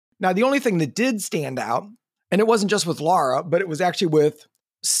Now, the only thing that did stand out, and it wasn't just with Laura, but it was actually with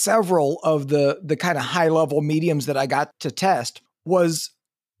several of the kind of high-level mediums that I got to test, was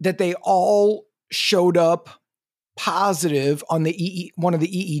that they all showed up positive on the one of the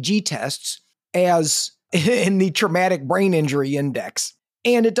EEG tests as in the traumatic brain injury index.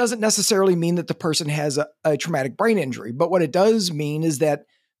 And it doesn't necessarily mean that the person has a traumatic brain injury, but what it does mean is that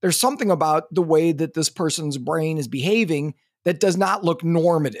there's something about the way that this person's brain is behaving that does not look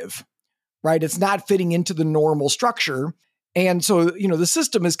normative, right? It's not fitting into the normal structure. And so, the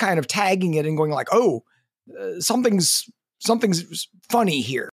system is kind of tagging it and going like, oh, something's funny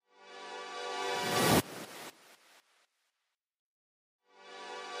here.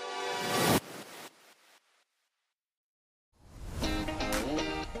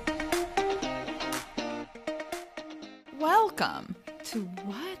 Welcome to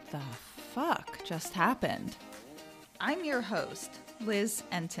What the Fuck Just Happened. I'm your host, Liz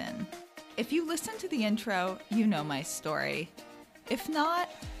Enton. If you listen to the intro, you know my story. If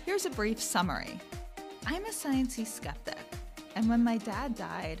not, here's a brief summary. I'm a sciencey skeptic, and when my dad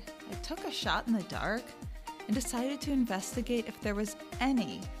died, I took a shot in the dark and decided to investigate if there was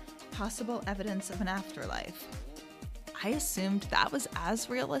any possible evidence of an afterlife. I assumed that was as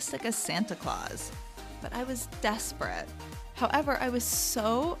realistic as Santa Claus, but I was desperate. However, I was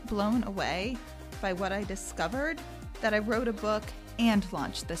so blown away by what I discovered that I wrote a book and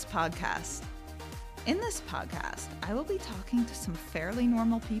launched this podcast. In this podcast, I will be talking to some fairly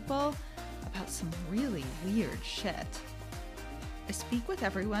normal people about some really weird shit. I speak with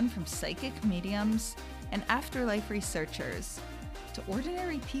everyone from psychic mediums and afterlife researchers to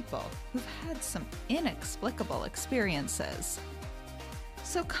ordinary people who've had some inexplicable experiences.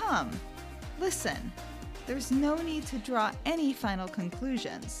 So come, listen. There's no need to draw any final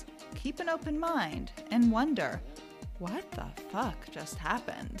conclusions. Keep an open mind and wonder, what the fuck just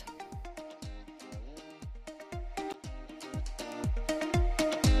happened?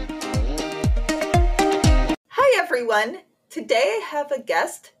 Hi everyone! Today I have a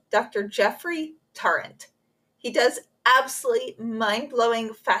guest, Dr. Jeffrey Tarrant. He does absolutely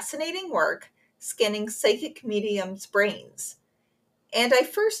mind-blowing, fascinating work scanning psychic mediums' brains. And I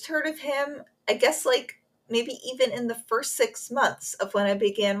first heard of him, I guess maybe even in the first 6 months of when I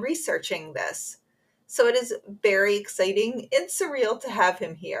began researching this. So it is very exciting and surreal to have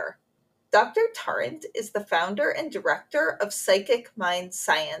him here. Dr. Tarrant is the founder and director of Psychic Mind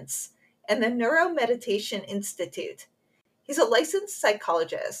Science and the Neuromeditation Institute. He's a licensed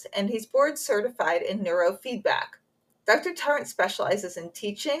psychologist and he's board certified in neurofeedback. Dr. Tarrant specializes in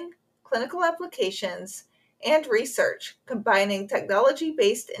teaching, clinical applications, and research, combining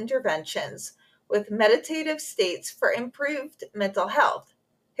technology-based interventions with meditative states for improved mental health.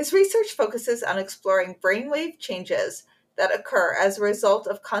 His research focuses on exploring brainwave changes that occur as a result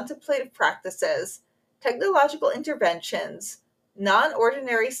of contemplative practices, technological interventions,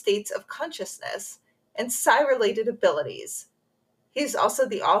 non-ordinary states of consciousness, and psi-related abilities. He's also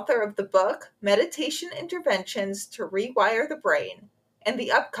the author of the book, Meditation Interventions to Rewire the Brain, and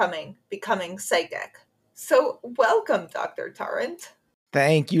the upcoming Becoming Psychic. So welcome, Dr. Tarrant.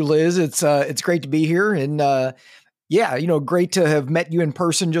 Thank you, Liz. It's great to be here. And great to have met you in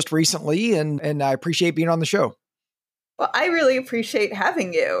person just recently. And I appreciate being on the show. Well, I really appreciate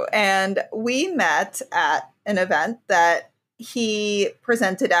having you. And we met at an event that he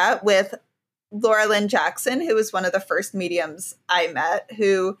presented at with Laura Lynn Jackson, who was one of the first mediums I met,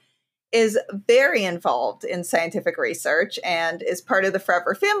 who is very involved in scientific research and is part of the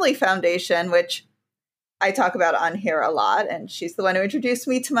Forever Family Foundation, which I talk about on here a lot, and she's the one who introduced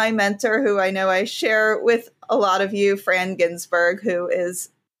me to my mentor, who I know I share with a lot of you, Fran Ginsberg, who is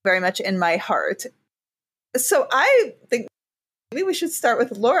very much in my heart. So I think maybe we should start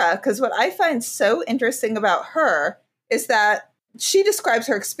with Laura, because what I find so interesting about her is that she describes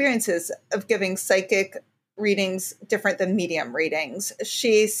her experiences of giving psychic readings different than medium readings.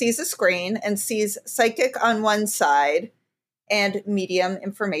 She sees a screen and sees psychic on one side and medium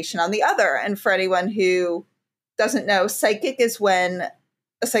information on the other. And for anyone who doesn't know, psychic is when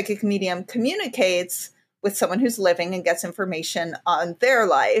a psychic medium communicates with someone who's living and gets information on their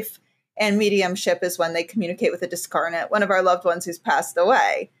life. And mediumship is when they communicate with a discarnate, one of our loved ones who's passed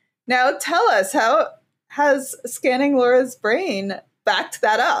away. Now, tell us, how has scanning Laura's brain backed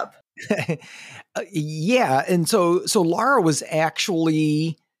that up? Yeah. And so Laura was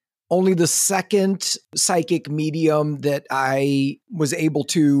actually only the second psychic medium that I was able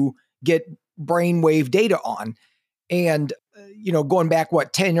to get brainwave data on. And, going back,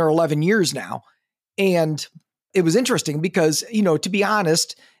 10 or 11 years now. And it was interesting because, to be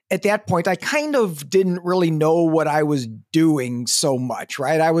honest, at that point, I kind of didn't really know what I was doing so much,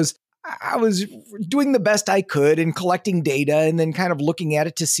 right? I was doing the best I could and collecting data and then kind of looking at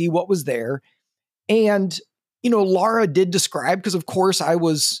it to see what was there. And, Laura did describe, because of course I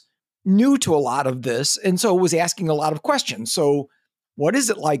was new to a lot of this, and so was asking a lot of questions. So what is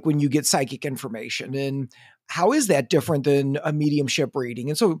it like when you get psychic information? And how is that different than a mediumship reading?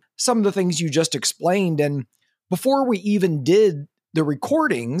 And so some of the things you just explained. And before we even did the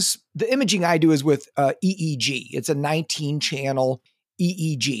recordings, the imaging I do is with EEG. It's a 19-channel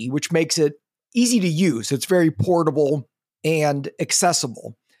EEG, which makes it easy to use. It's very portable and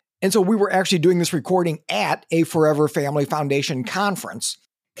accessible. And so we were actually doing this recording at a Forever Family Foundation conference.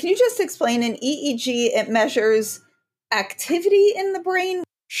 Can you just explain an EEG? It measures activity in the brain?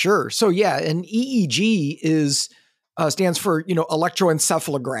 Sure. So yeah, an EEG stands for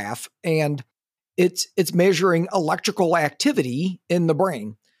electroencephalograph, and it's measuring electrical activity in the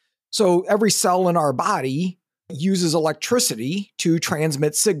brain. So every cell in our body uses electricity to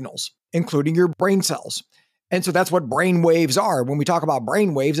transmit signals, including your brain cells. And so that's what brain waves are. When we talk about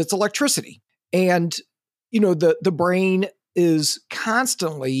brain waves, it's electricity. And the brain is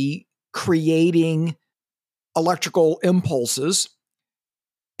constantly creating electrical impulses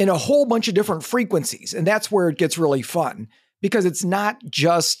in a whole bunch of different frequencies. And that's where it gets really fun, because it's not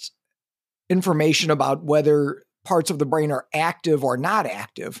just information about whether parts of the brain are active or not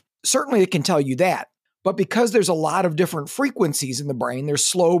active. Certainly it can tell you that. But because there's a lot of different frequencies in the brain, there's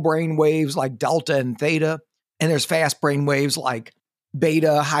slow brain waves like delta and theta, and there's fast brain waves like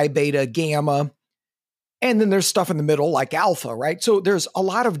beta, high beta, gamma. And then there's stuff in the middle like alpha, right? So there's a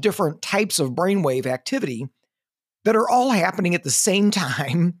lot of different types of brainwave activity that are all happening at the same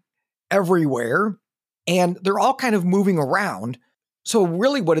time everywhere, and they're all kind of moving around. So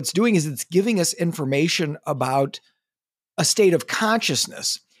really what it's doing is it's giving us information about a state of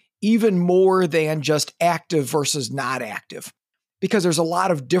consciousness, even more than just active versus not active, because there's a lot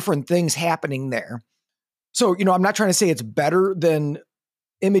of different things happening there. So, I'm not trying to say it's better than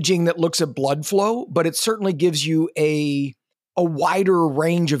imaging that looks at blood flow, but it certainly gives you a wider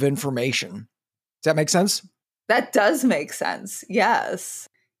range of information. Does that make sense? That does make sense. Yes.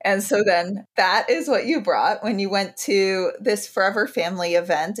 And so then that is what you brought when you went to this Forever Family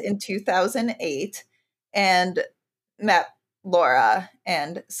event in 2008 and met Laura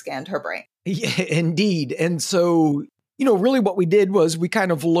and scanned her brain. Yeah, indeed. And so, really what we did was we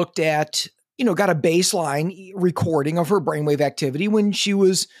kind of looked at, got a baseline recording of her brainwave activity when she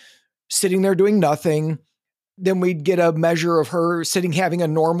was sitting there doing nothing. Then we'd get a measure of her sitting, having a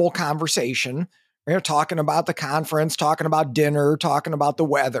normal conversation, talking about the conference, talking about dinner, talking about the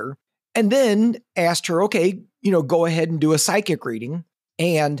weather, and then asked her, okay, go ahead and do a psychic reading.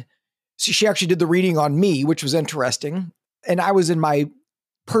 And so she actually did the reading on me, which was interesting. And I was in my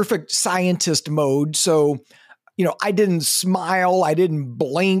perfect scientist mode. So, I didn't smile. I didn't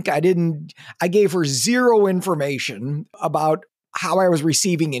blink. I gave her zero information about how I was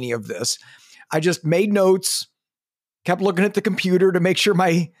receiving any of this. I just made notes, kept looking at the computer to make sure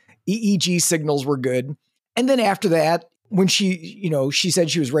my EEG signals were good. And then after that, when she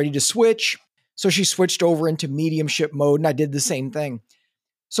said she was ready to switch, so she switched over into mediumship mode, and I did the same thing.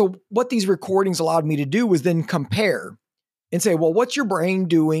 So what these recordings allowed me to do was then compare and say, well, what's your brain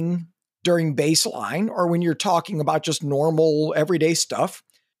doing during baseline, or when you're talking about just normal everyday stuff,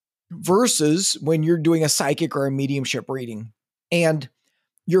 versus when you're doing a psychic or a mediumship reading? And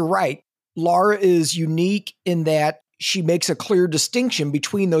you're right. Laura is unique in that she makes a clear distinction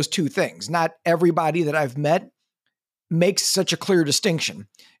between those two things. Not everybody that I've met makes such a clear distinction.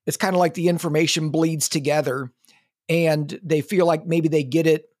 It's kind of like the information bleeds together and they feel like maybe they get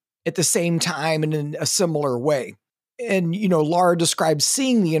it at the same time and in a similar way. And, Laura describes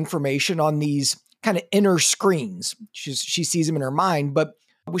seeing the information on these kind of inner screens. She sees them in her mind, but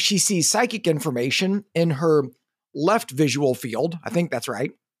she sees psychic information in her left visual field. I think that's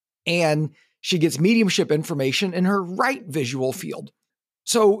right. And she gets mediumship information in her right visual field.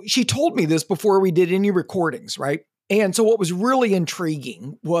 So she told me this before we did any recordings, right? And so what was really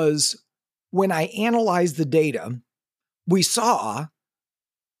intriguing was when I analyzed the data, we saw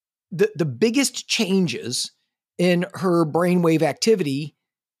the biggest changes in her brainwave activity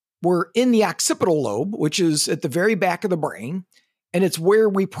were in the occipital lobe, which is at the very back of the brain, and it's where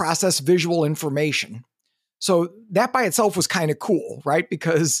we process visual information. So that by itself was kind of cool, right?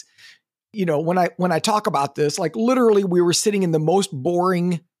 Because, when I talk about this, like literally we were sitting in the most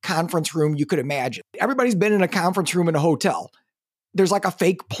boring conference room you could imagine. Everybody's been in a conference room in a hotel. There's like a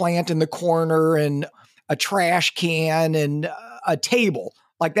fake plant in the corner and a trash can and a table.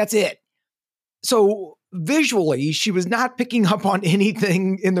 Like that's it. So visually, she was not picking up on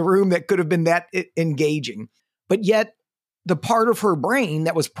anything in the room that could have been that engaging. But yet, the part of her brain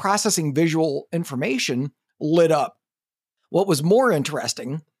that was processing visual information lit up. What was more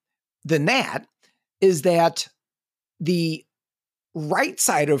interesting than that is that the right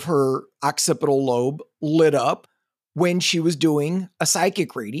side of her occipital lobe lit up when she was doing a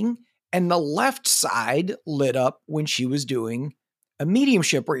psychic reading, and the left side lit up when she was doing a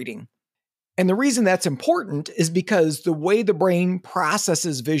mediumship reading. And the reason that's important is because the way the brain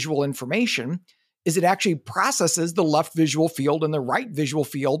processes visual information is it actually processes the left visual field and the right visual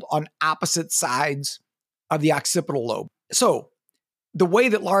field on opposite sides of the occipital lobe. So the way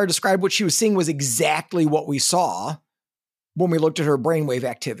that Laura described what she was seeing was exactly what we saw when we looked at her brainwave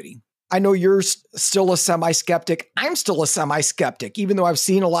activity. I know you're still a semi-skeptic. I'm still a semi-skeptic, even though I've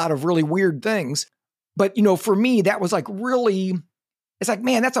seen a lot of really weird things. But, for me, that was like really, it's like,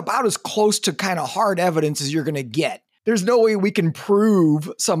 man, that's about as close to kind of hard evidence as you're going to get. There's no way we can prove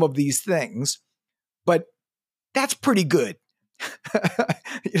some of these things, but that's pretty good.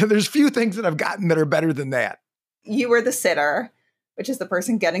 There's few things that I've gotten that are better than that. You were the sitter, which is the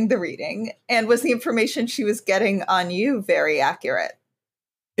person getting the reading. And was the information she was getting on you very accurate?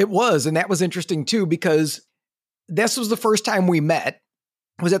 It was. And that was interesting too, because this was the first time we met.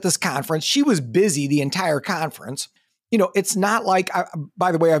 I was at this conference. She was busy the entire conference. It's not like,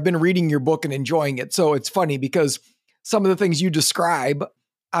 by the way, I've been reading your book and enjoying it. So it's funny because some of the things you describe,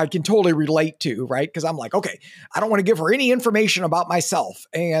 I can totally relate to, right? Because I'm like, okay, I don't want to give her any information about myself.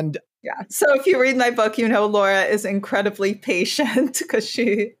 And yeah. So if you read my book, Laura is incredibly patient because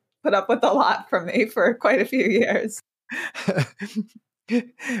she put up with a lot from me for quite a few years.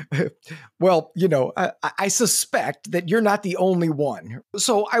 Well, I suspect that you're not the only one.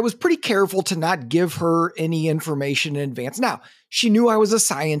 So I was pretty careful to not give her any information in advance. Now, she knew I was a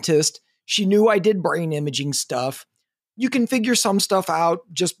scientist. She knew I did brain imaging stuff. You can figure some stuff out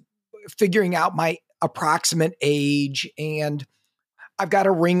just figuring out my approximate age, and I've got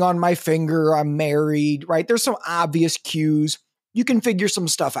a ring on my finger. I'm married, right? There's some obvious cues. You can figure some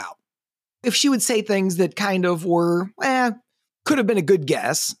stuff out. If she would say things that kind of were, could have been a good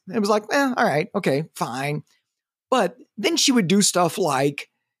guess. It was like, all right, okay, fine. But then she would do stuff like,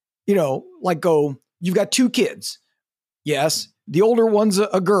 go, you've got 2 kids. Yes. The older one's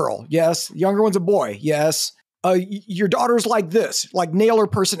a girl. Yes. The younger one's a boy. Yes. Your daughter's like this, like nail her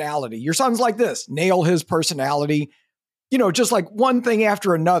personality. Your son's like this, nail his personality. Just like one thing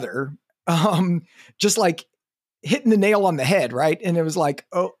after another, just like hitting the nail on the head, right? And it was like,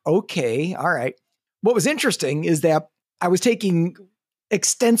 oh, okay, all right. What was interesting is that I was taking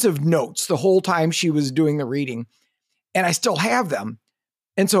extensive notes the whole time she was doing the reading, and I still have them.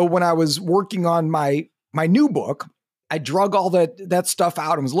 And so when I was working on my new book, I drug all that stuff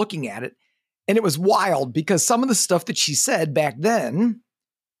out and was looking at it. And it was wild because some of the stuff that she said back then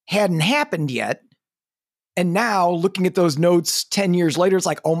hadn't happened yet. And now looking at those notes 10 years later, it's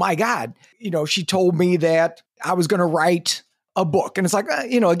like, oh my God, she told me that I was going to write a book. And it's like,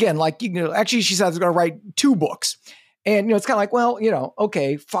 again, like, actually she said I was going to write 2 books. And, it's kind of like, well,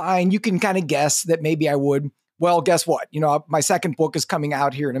 okay, fine. You can kind of guess that maybe I would. Well, guess what? My second book is coming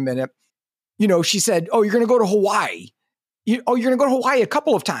out here in a minute. She said, oh, you're going to go to Hawaii. You're going to go to Hawaii a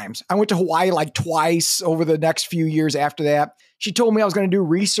couple of times. I went to Hawaii like twice over the next few years after that. She told me I was going to do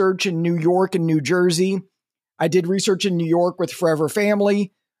research in New York and New Jersey. I did research in New York with Forever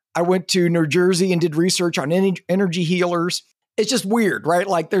Family. I went to New Jersey and did research on energy healers. It's just weird, right?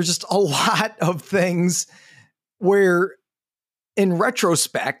 Like there's just a lot of things where in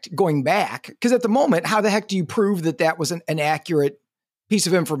retrospect, going back, because at the moment, how the heck do you prove that that was an accurate piece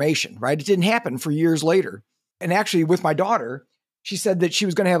of information, right? It didn't happen for years later. And actually with my daughter, she said that she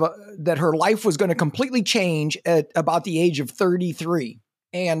was going to have that her life was going to completely change at about the age of 33.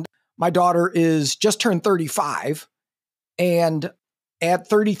 And my daughter is just turned 35. And at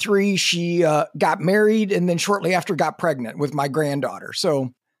 33, she got married and then shortly after got pregnant with my granddaughter.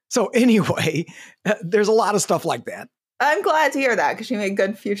 So anyway, there's a lot of stuff like that. I'm glad to hear that because you made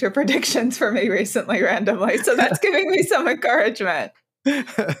good future predictions for me recently randomly. So that's giving me some encouragement.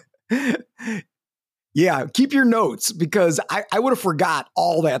 Yeah, keep your notes because I would have forgot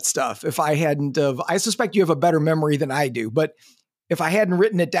all that stuff if I hadn't of. I suspect you have a better memory than I do, but if I hadn't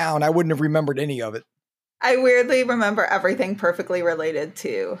written it down, I wouldn't have remembered any of it. I weirdly remember everything perfectly related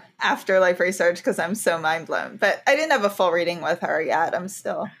to afterlife research because I'm so mind blown. But I didn't have a full reading with her yet. I'm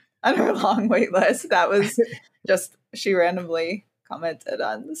still on her long wait list. That was just, she randomly commented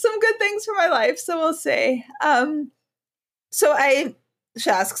on some good things for my life. So we'll see. So I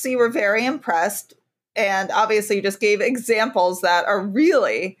asked, so you were very impressed. And obviously you just gave examples that are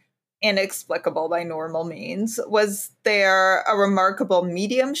really inexplicable by normal means. Was there a remarkable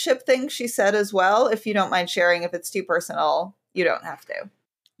mediumship thing she said as well? If you don't mind sharing, if it's too personal, you don't have to.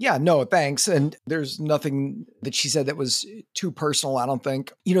 Yeah, no, thanks. And there's nothing that she said that was too personal, I don't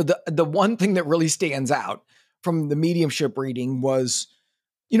think. The one thing that really stands out from the mediumship reading was,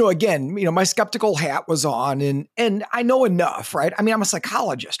 again, my skeptical hat was on and I know enough, right? I mean, I'm a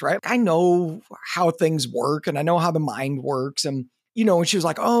psychologist, right? I know how things work and I know how the mind works. And, and she was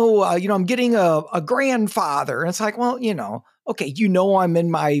like, oh, I'm getting a grandfather. And it's like, well, okay, I'm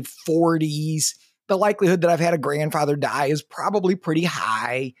in my 40s. The likelihood that I've had a grandfather die is probably pretty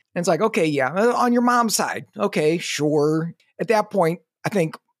high. And it's like, okay, yeah, on your mom's side. Okay, sure. At that point, I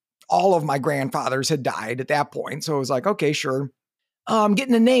think all of my grandfathers had died at that point. So it was like, okay, sure. I'm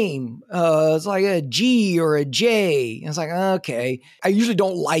getting a name. It's like a G or a J. And it's like, okay. I usually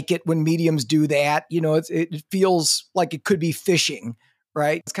don't like it when mediums do that. It feels like it could be phishing,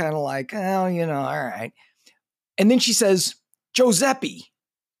 right? It's kind of like, oh, all right. And then she says, Giuseppe.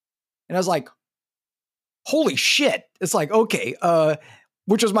 And I was like, holy shit. It's like, okay,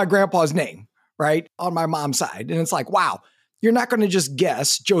 which was my grandpa's name, right? On my mom's side. And it's like, wow, you're not going to just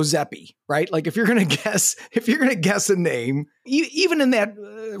guess Giuseppe, right? Like if you're going to guess a name, even in that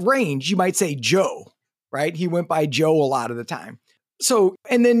range, you might say Joe, right? He went by Joe a lot of the time. So,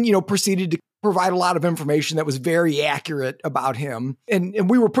 and then, proceeded to provide a lot of information that was very accurate about him.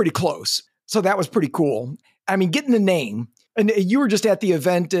 And we were pretty close. So that was pretty cool. I mean, getting the name. And you were just at the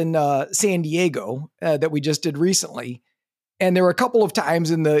event in San Diego that we just did recently. And there were a couple of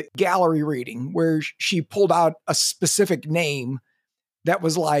times in the gallery reading where she pulled out a specific name that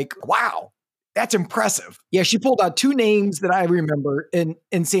was like, wow, that's impressive. Yeah, she pulled out two names that I remember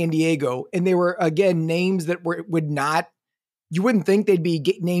in San Diego. And they were, again, names that you wouldn't think they'd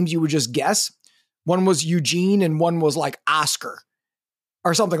be names you would just guess. One was Eugene and one was like Oscar.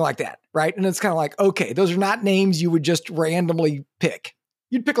 Or something like that, right? And it's kind of like, okay, those are not names you would just randomly pick.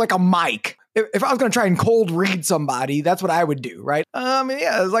 You'd pick like a Mike. If I was going to try and cold read somebody, that's what I would do, right?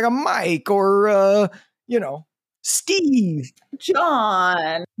 Yeah, it's like a Mike or, Steve.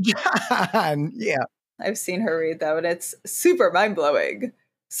 John, yeah. I've seen her read that, and it's super mind-blowing.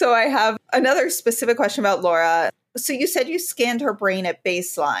 So I have another specific question about Laura. So you said you scanned her brain at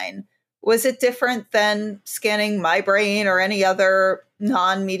baseline. Was it different than scanning my brain or any other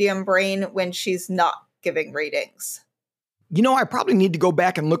non-medium brain when she's not giving readings? I probably need to go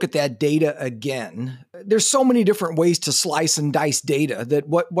back and look at that data again. There's so many different ways to slice and dice data that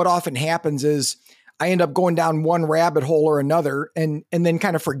what often happens is I end up going down one rabbit hole or another and then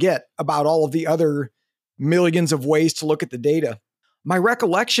kind of forget about all of the other millions of ways to look at the data. My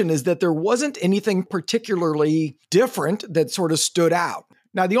recollection is that there wasn't anything particularly different that sort of stood out.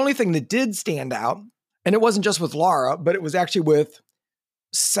 Now, the only thing that did stand out, and it wasn't just with Laura, but it was actually with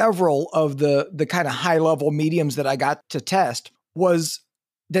several of the kind of high-level mediums that I got to test, was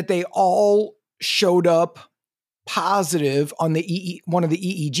that they all showed up positive on one of the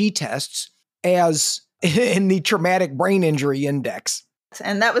EEG tests as in the traumatic brain injury index.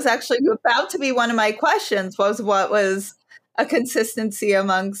 And that was actually about to be one of my questions, was what was a consistency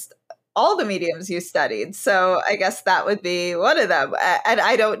amongst all the mediums you studied. So I guess that would be one of them. And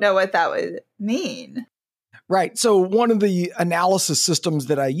I don't know what that would mean. Right. So one of the analysis systems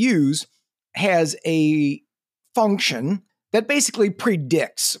that I use has a function that basically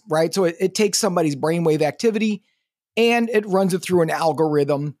predicts, right? So it takes somebody's brainwave activity and it runs it through an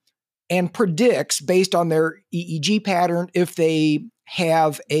algorithm and predicts based on their EEG pattern if they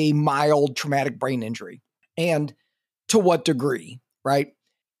have a mild traumatic brain injury and to what degree, right?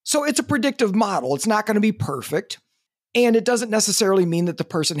 So it's a predictive model. It's not going to be perfect. And it doesn't necessarily mean that the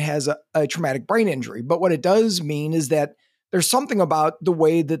person has a traumatic brain injury. But what it does mean is that there's something about the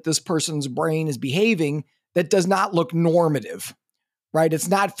way that this person's brain is behaving that does not look normative, right? It's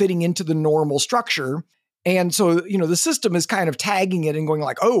not fitting into the normal structure. And so, the system is kind of tagging it and going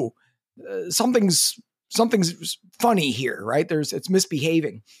like, oh, something's funny here, right? It's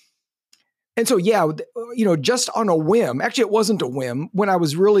misbehaving. And so, yeah, just on a whim, actually, it wasn't a whim. When I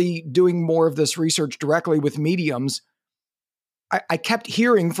was really doing more of this research directly with mediums, I kept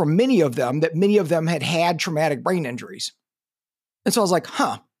hearing from many of them that many of them had traumatic brain injuries. And so I was like,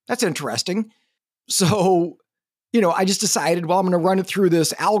 that's interesting. So, I just decided, well, I'm going to run it through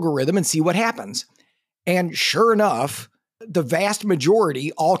this algorithm and see what happens. And sure enough, the vast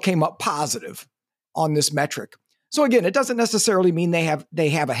majority all came up positive on this metric. So again, it doesn't necessarily mean they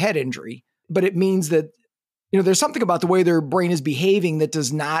have a head injury, but it means that, there's something about the way their brain is behaving that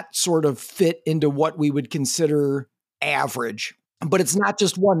does not sort of fit into what we would consider average. But it's not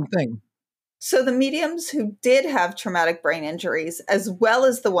just one thing. So the mediums who did have traumatic brain injuries, as well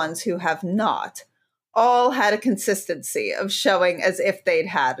as the ones who have not, all had a consistency of showing as if they'd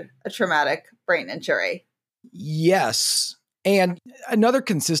had a traumatic brain injury. Yes. And another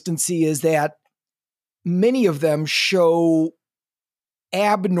consistency is that many of them show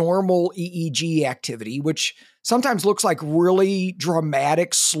abnormal EEG activity, which sometimes looks like really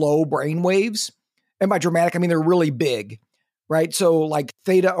dramatic, slow brain waves. And by dramatic, I mean they're really big, right? So like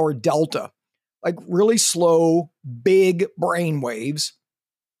theta or delta, like really slow, big brain waves.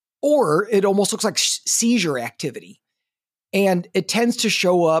 Or it almost looks like seizure activity. And it tends to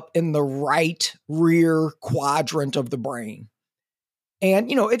show up in the right rear quadrant of the brain.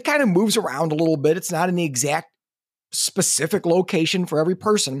 And, it kind of moves around a little bit. It's not in the exact specific location for every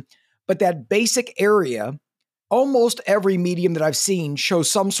person, but that basic area, almost every medium that I've seen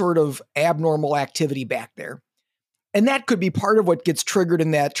shows some sort of abnormal activity back there. And that could be part of what gets triggered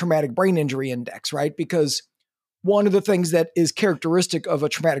in that traumatic brain injury index, right? Because one of the things that is characteristic of a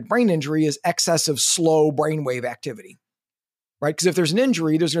traumatic brain injury is excessive slow brainwave activity, right? Because if there's an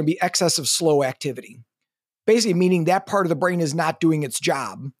injury, there's going to be excessive slow activity. Basically meaning that part of the brain is not doing its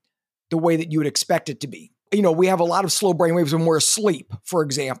job the way that you would expect it to be. We have a lot of slow brain waves when we're asleep, for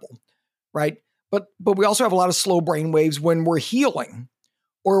example, right? But we also have a lot of slow brain waves when we're healing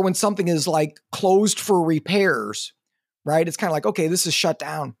or when something is like closed for repairs, right? It's kind of like, okay, this is shut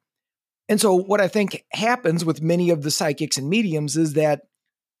down. And so what I think happens with many of the psychics and mediums is that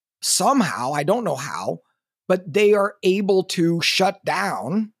somehow, I don't know how, but they are able to shut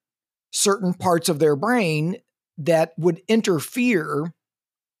down certain parts of their brain that would interfere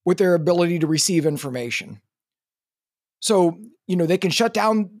with their ability to receive information. So, they can shut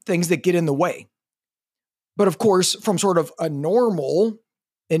down things that get in the way. But of course, from sort of a normal,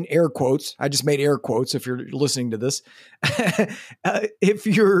 in air quotes, I just made air quotes if you're listening to this, if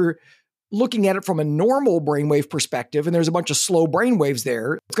you're looking at it from a normal brainwave perspective and there's a bunch of slow brainwaves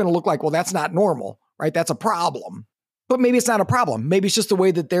there, it's going to look like, well, that's not normal, right? That's a problem. But maybe it's not a problem. Maybe it's just the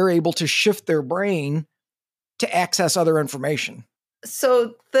way that they're able to shift their brain to access other information.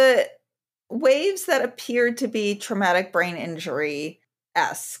 So the waves that appeared to be traumatic brain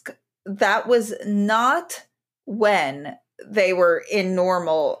injury-esque, that was not when they were in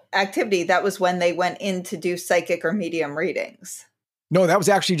normal activity. That was when they went in to do psychic or medium readings. No, that was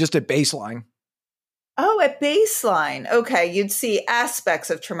actually just at baseline. Oh, at baseline. Okay, you'd see aspects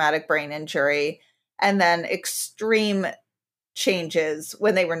of traumatic brain injury and then extreme changes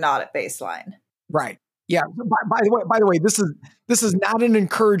when they were not at baseline. Right. Yeah. By the way, this is not an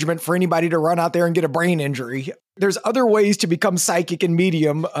encouragement for anybody to run out there and get a brain injury. There's other ways to become psychic and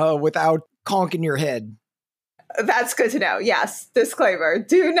medium without conking your head. That's good to know. Yes. Disclaimer.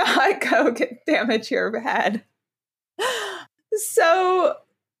 Do not go damage your head. So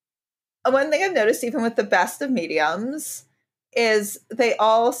one thing I've noticed even with the best of mediums is they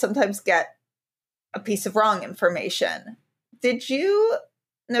all sometimes get a piece of wrong information. Did you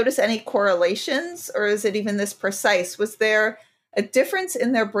notice any correlations, or is it even this precise? Was there a difference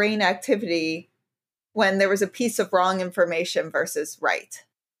in their brain activity when there was a piece of wrong information versus right?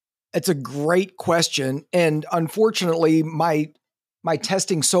 It's a great question. And unfortunately, my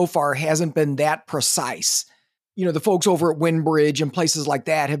testing so far hasn't been that precise. The folks over at Windbridge and places like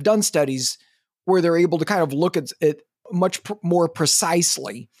that have done studies where they're able to kind of look at it much more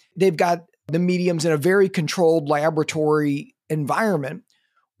precisely. They've got the mediums in a very controlled laboratory environment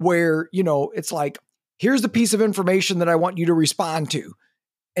where, it's like, here's the piece of information that I want you to respond to.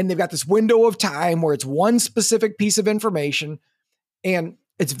 And they've got this window of time where it's one specific piece of information and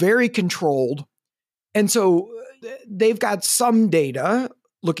it's very controlled. And so they've got some data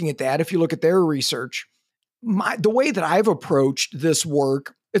looking at that. If you look at their research, the way that I've approached this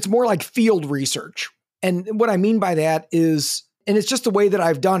work, it's more like field research. And what I mean by that is, and it's just the way that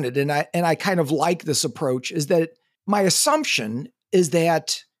I've done it, and I kind of like this approach, is that my assumption is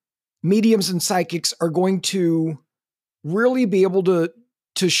that mediums and psychics are going to really be able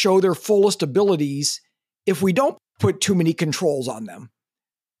to show their fullest abilities if we don't put too many controls on them.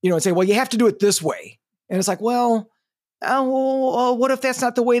 And say, well, you have to do it this way. And it's like, well, what if that's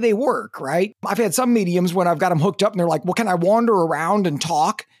not the way they work, right? I've had some mediums when I've got them hooked up and they're like, well, can I wander around and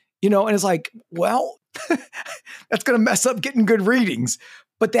talk? And it's like, well, that's going to mess up getting good readings.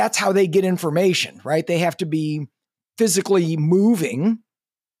 But that's how they get information, right? They have to be physically moving.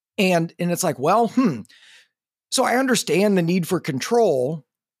 And it's like, well, So I understand the need for control.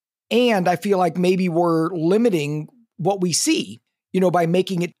 And I feel like maybe we're limiting what we see, by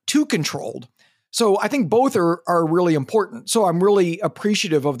making it too controlled. So I think both are really important. So I'm really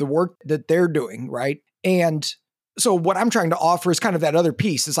appreciative of the work that they're doing, right? And So what I'm trying to offer is kind of that other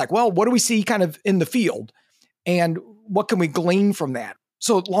piece. It's like, well, what do we see kind of in the field? And what can we glean from that?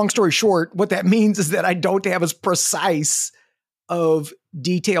 So long story short, what that means is that I don't have as precise of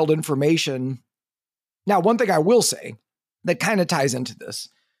detailed information. Now, one thing I will say that kind of ties into this,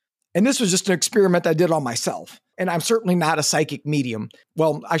 and this was just an experiment I did on myself, and I'm certainly not a psychic medium.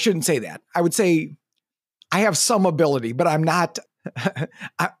 Well, I shouldn't say that. I would say I have some ability, but I'm not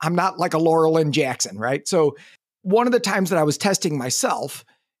I'm not like a Laura Lynn Jackson, right? So one of the times that I was testing myself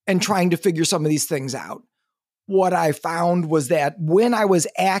and trying to figure some of these things out, what I found was that when I was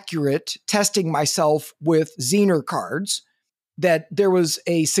accurate testing myself with Zener cards, that there was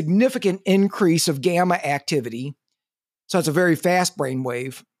a significant increase of gamma activity. So it's a very fast brain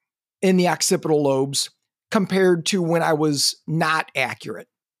wave in the occipital lobes compared to when I was not accurate.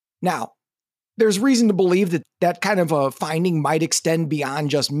 Now, there's reason to believe that that kind of a finding might extend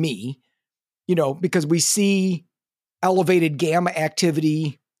beyond just me, because we see elevated gamma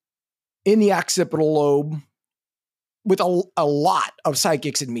activity in the occipital lobe with a lot of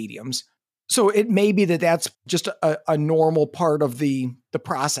psychics and mediums. So it may be that that's just a normal part of the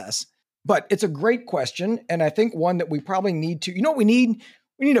process. But it's a great question. And I think one that we probably need to, what we need?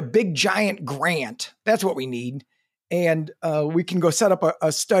 We need a big giant grant. That's what we need. And we can go set up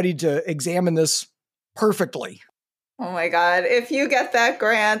a study to examine this perfectly. Oh my God. If you get that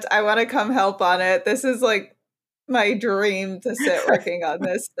grant, I want to come help on it. This is like my dream to sit working on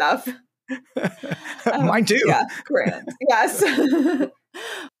this stuff. Mine too. Yeah, grant. Yes.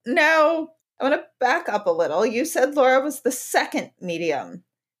 Now, I want to back up a little. You said Laura was the second medium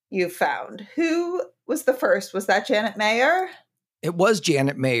you found. Who was the first? Was that Janet Mayer? It was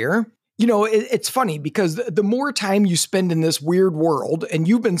Janet Mayer. It's funny because the more time you spend in this weird world, and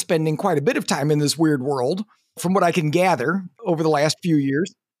you've been spending quite a bit of time in this weird world, from what I can gather over the last few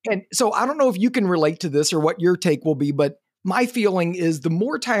years. And so I don't know if you can relate to this or what your take will be, but my feeling is the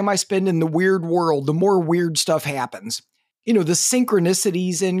more time I spend in the weird world, the more weird stuff happens. The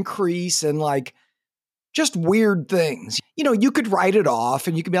synchronicities increase and like just weird things. You could write it off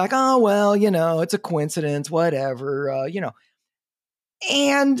and you could be like, oh, well, it's a coincidence, whatever,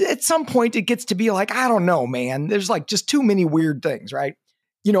 And at some point it gets to be like, I don't know, man, there's like just too many weird things, right?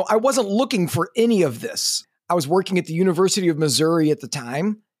 I wasn't looking for any of this. I was working at the University of Missouri at the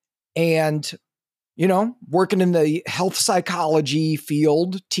time and, working in the health psychology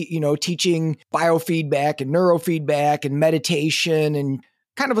field, teaching biofeedback and neurofeedback and meditation and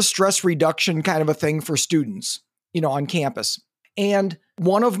kind of a stress reduction kind of a thing for students, on campus. And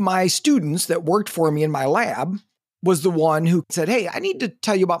one of my students that worked for me in my lab was the one who said, hey, I need to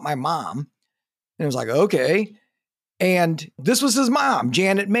tell you about my mom. And I was like, okay. And this was his mom,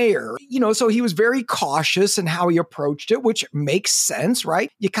 Janet Mayer. So he was very cautious in how he approached it, which makes sense,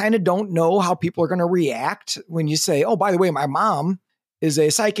 right? You kind of don't know how people are going to react when you say, oh, by the way, my mom is a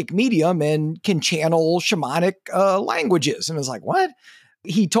psychic medium and can channel shamanic languages. And I was like, what?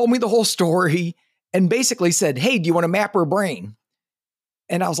 He told me the whole story and basically said, hey, do you want to map her brain?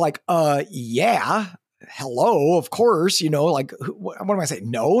 And I was like, yeah. Hello, of course, like, what am I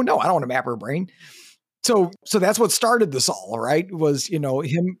saying? No, I don't want to map her brain. So that's what started this all, right? Was,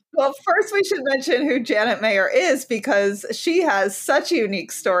 him. Well, first we should mention who Janet Mayer is because she has such a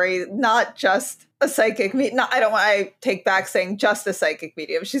unique story, not just a psychic medium. No, I take back saying just a psychic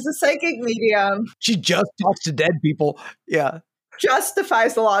medium. She's a psychic medium. She just talks to dead people. Yeah.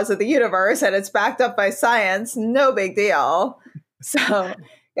 Justifies the laws of the universe and it's backed up by science. No big deal. So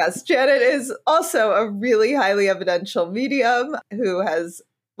yes, Janet is also a really highly evidential medium who has,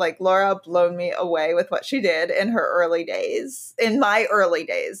 like Laura, blown me away with what she did in my early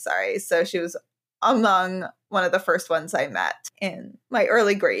days. Sorry. So she was among one of the first ones I met in my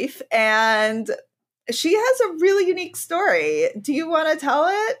early grief. And she has a really unique story. Do you want to tell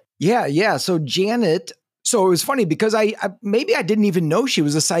it? Yeah. So Janet, so it was funny because I maybe I didn't even know she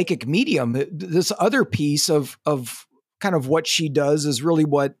was a psychic medium. This other piece of kind of what she does is really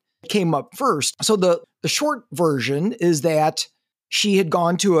what came up first. So the short version is that she had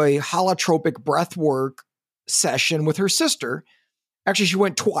gone to a holotropic breathwork session with her sister. Actually, she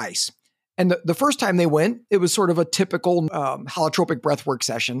went twice. And the first time they went, it was sort of a typical holotropic breathwork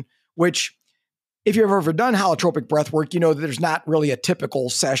session, which if you've ever done holotropic breathwork, you know that there's not really a typical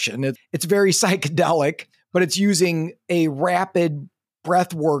session. It's very psychedelic, but it's using a rapid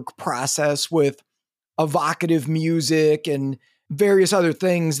breathwork process with evocative music and various other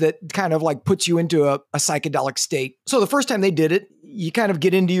things that kind of like puts you into a psychedelic state. So the first time they did it, you kind of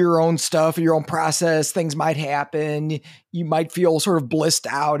get into your own stuff, your own process, things might happen. You might feel sort of blissed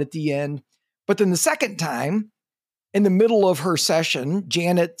out at the end. But then the second time, in the middle of her session,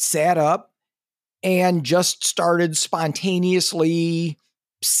 Janet sat up and just started spontaneously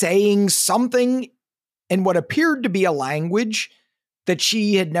saying something in what appeared to be a language that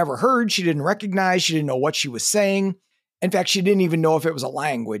she had never heard. She didn't recognize. She didn't know what she was saying. In fact, she didn't even know if it was a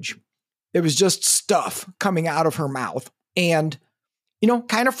language. It was just stuff coming out of her mouth, and,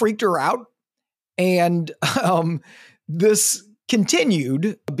 kind of freaked her out. And this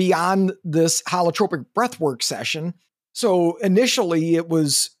continued beyond this holotropic breathwork session. So initially it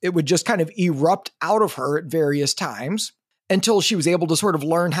would just kind of erupt out of her at various times until she was able to sort of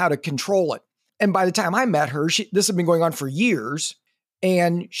learn how to control it. And by the time I met her, this had been going on for years,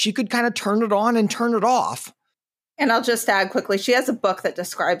 and she could kind of turn it on and turn it off. And I'll just add quickly, she has a book that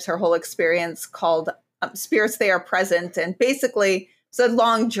describes her whole experience called Spirits They Are Present. And basically, it's a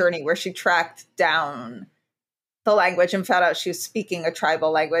long journey where she tracked down the language and found out she was speaking a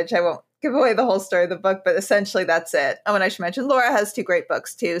tribal language. I won't give away the whole story of the book, but essentially that's it. Oh, and I should mention, Laura has 2 great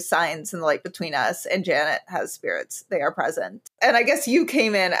books too, Signs and the Light Between Us, and Janet has Spirits They Are Present. And I guess you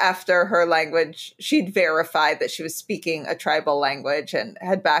came in after her language. She'd verified that she was speaking a tribal language and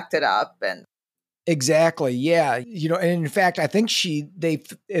had backed it up. And exactly, yeah. And in fact, I think they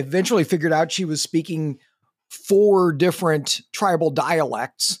eventually figured out she was speaking 4 different tribal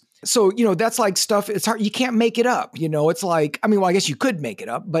dialects. So, that's like stuff, it's hard. You can't make it up. It's like, I guess you could make it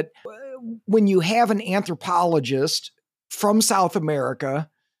up, but when you have an anthropologist from South America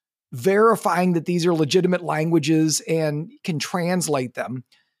verifying that these are legitimate languages and can translate them,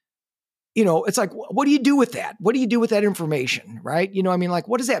 it's like, what do you do with that? What do you do with that information? Right.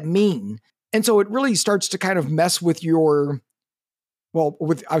 What does that mean? And so it really starts to kind of mess with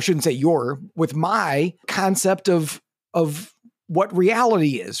with my concept of what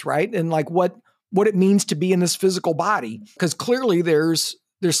reality is, right? And like what it means to be in this physical body, because clearly there's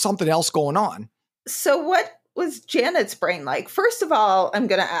something else going on. So what was Janet's brain like? First of all, I'm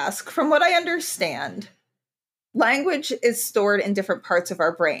going to ask, from what I understand, language is stored in different parts of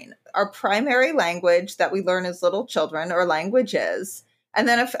our brain. Our primary language that we learn as little children, or languages, and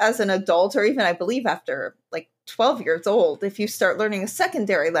then if as an adult, or even I believe after like 12 years old, if you start learning a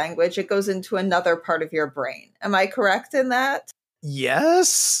secondary language, it goes into another part of your brain. Am I correct in that?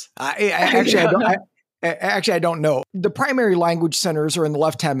 Yes. I don't know. The primary language centers are in the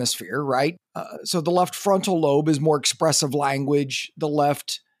left hemisphere, right? So the left frontal lobe is more expressive language. The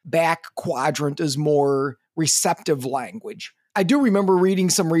left back quadrant is more receptive language. I do remember reading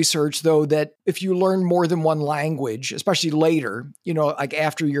some research, though, that if you learn more than one language, especially later, like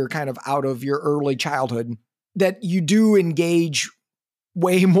after you're kind of out of your early childhood, that you do engage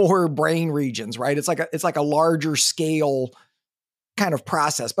way more brain regions, right? It's like a larger scale kind of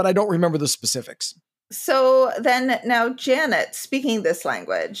process, but I don't remember the specifics. So then now Janet, speaking this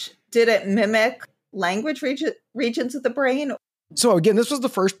language, did it mimic language regions of the brain? So again, this was the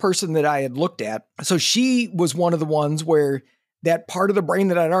first person that I had looked at. So she was one of the ones where that part of the brain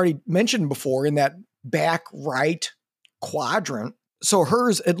that I'd already mentioned before in that back right quadrant. So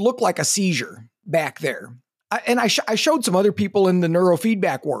hers, it looked like a seizure back there. I showed some other people in the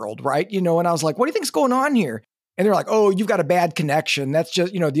neurofeedback world, right? And I was like, what do you think's going on here? And they're like, oh, you've got a bad connection. That's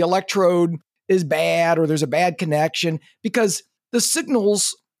just, the electrode is bad, or there's a bad connection, because the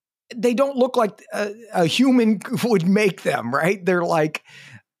signals, they don't look like a human would make them, right? They're like,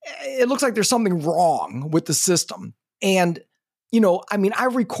 it looks like there's something wrong with the system. And,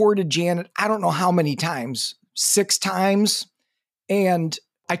 I've recorded Janet, I don't know how many times, 6 times. And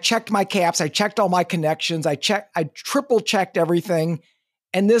I checked my caps. I checked all my connections. I triple checked everything.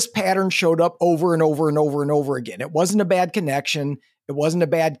 And this pattern showed up over and over and over and over again. It wasn't a bad connection. It wasn't a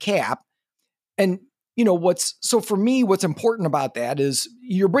bad cap. And, so for me, what's important about that is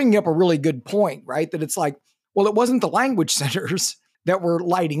you're bringing up a really good point, right? That it's like, well, it wasn't the language centers that were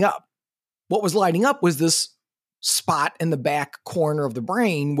lighting up. What was lighting up was this spot in the back corner of the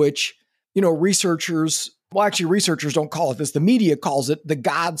brain, which, researchers don't call it this. The media calls it the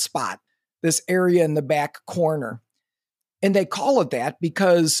God spot, this area in the back corner. And they call it that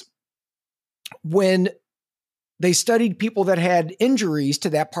because when they studied people that had injuries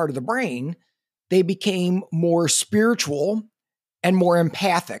to that part of the brain, they became more spiritual and more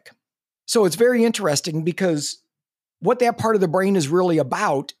empathic. So it's very interesting because what that part of the brain is really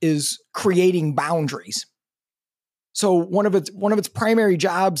about is creating boundaries. So one of its primary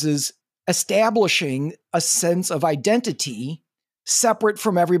jobs is establishing a sense of identity separate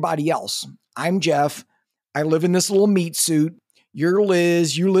from everybody else. I'm Jeff. I live in this little meat suit. You're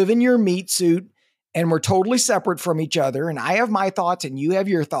Liz. You live in your meat suit, and we're totally separate from each other. And I have my thoughts and you have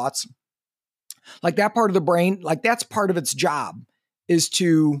your thoughts. Like that part of the brain, like that's part of its job, is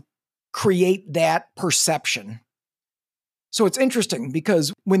to create that perception. So it's interesting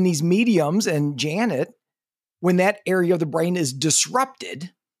because when these mediums and Janet, when that area of the brain is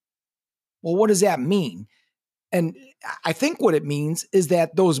disrupted, well, what does that mean? And I think what it means is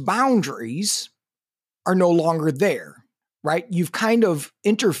that those boundaries are no longer there, right? You've kind of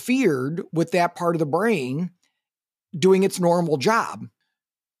interfered with that part of the brain doing its normal job.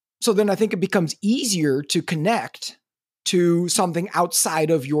 So then I think it becomes easier to connect to something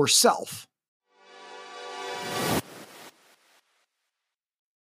outside of yourself.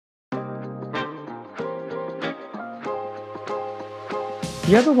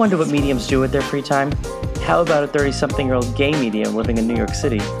 You ever wonder what mediums do with their free time? How about a 30-something-year-old gay medium living in New York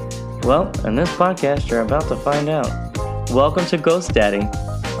City? Well, in this podcast, you're about to find out. Welcome to Ghost Daddy,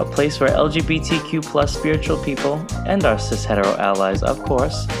 a place where LGBTQ plus spiritual people, and our cis-hetero allies, of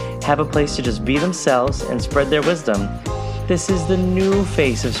course, have a place to just be themselves and spread their wisdom. This is the new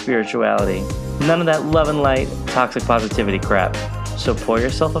face of spirituality. None of that love and light, toxic positivity crap. So pour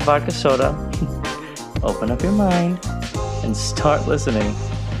yourself a vodka soda, open up your mind, and start listening.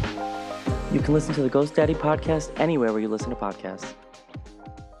 You can listen to the Ghost Daddy podcast anywhere where you listen to podcasts.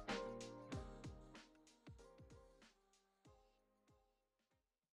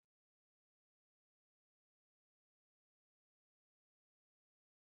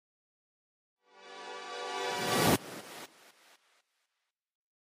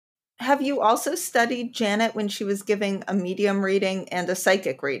 Have you also studied Janet when she was giving a medium reading and a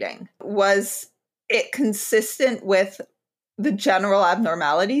psychic reading? Was it consistent with the general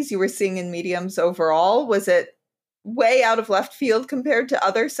abnormalities you were seeing in mediums overall? Was it way out of left field compared to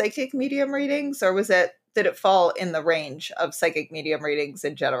other psychic medium readings, or did it fall in the range of psychic medium readings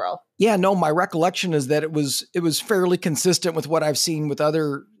in general? Yeah, no, my recollection is that it was fairly consistent with what I've seen with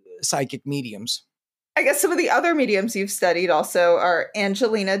other psychic mediums. I guess some of the other mediums you've studied also are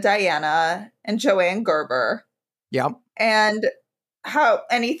Angelina Diana and Joanne Gerber. Yep. And how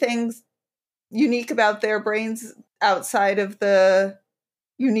anything unique about their brains outside of the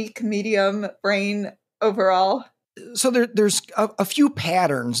unique medium brain overall? So there's a few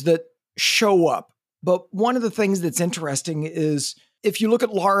patterns that show up. But one of the things that's interesting is if you look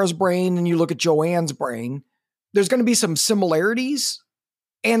at Laura's brain and you look at Joanne's brain, there's going to be some similarities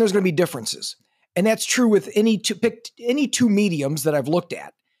and there's going to be differences. And that's true with any two mediums that I've looked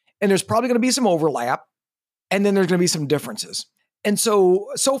at. And there's probably going to be some overlap, and then there's going to be some differences. And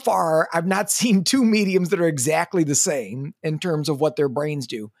so far, I've not seen two mediums that are exactly the same in terms of what their brains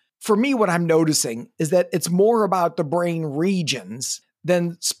do. For me, what I'm noticing is that it's more about the brain regions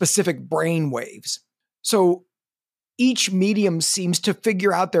than specific brain waves. So each medium seems to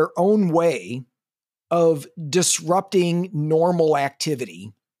figure out their own way of disrupting normal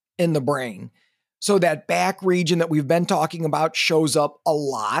activity in the brain. So that back region that we've been talking about shows up a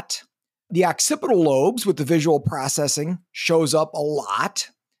lot. The occipital lobes with the visual processing shows up a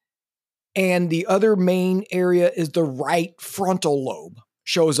lot. And the other main area is the right frontal lobe,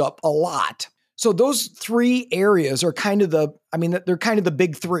 shows up a lot. So those three areas are they're kind of the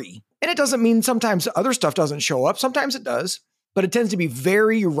big three. And it doesn't mean sometimes other stuff doesn't show up. Sometimes it does, but it tends to be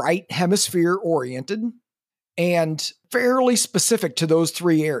very right hemisphere oriented and fairly specific to those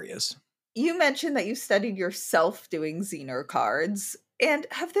three areas. You mentioned that you studied yourself doing Zener cards. And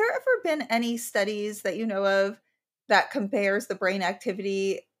have there ever been any studies that you know of that compares the brain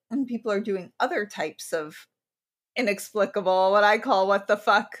activity when people are doing other types of inexplicable, what I call what the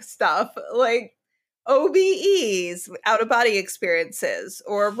fuck stuff, like OBEs, out of body experiences,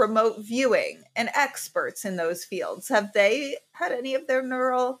 or remote viewing, and experts in those fields? Have they had any of their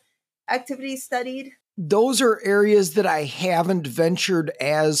neural activities studied? Those are areas that I haven't ventured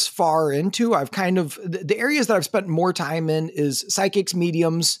as far into. The areas that I've spent more time in is psychics,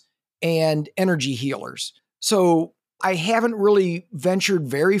 mediums, and energy healers. So I haven't really ventured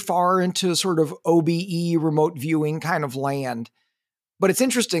very far into sort of OBE, remote viewing kind of land. But it's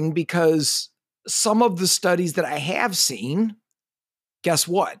interesting because some of the studies that I have seen, guess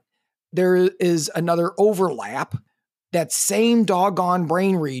what? There is another overlap. That same doggone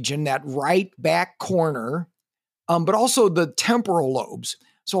brain region, that right back corner, but also the temporal lobes.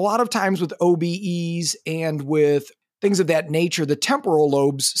 So a lot of times with OBEs and with things of that nature, the temporal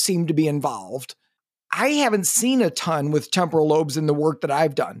lobes seem to be involved. I haven't seen a ton with temporal lobes in the work that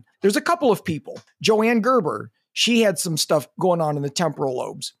I've done. There's a couple of people. Joanne Gerber, she had some stuff going on in the temporal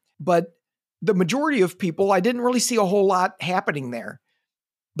lobes, but the majority of people, I didn't really see a whole lot happening there.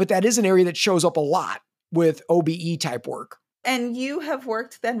 But that is an area that shows up a lot with OBE type work. And you have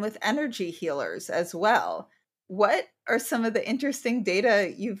worked then with energy healers as well. What are some of the interesting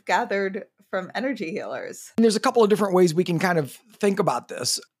data you've gathered from energy healers? And there's a couple of different ways we can kind of think about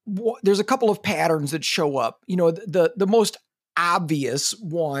this. there's a couple of patterns that show up. The most obvious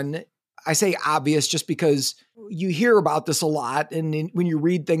one, I say obvious just because you hear about this a lot. And when you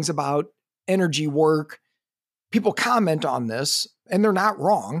read things about energy work, people comment on this, and they're not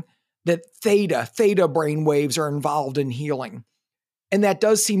wrong, that theta brain waves are involved in healing. And that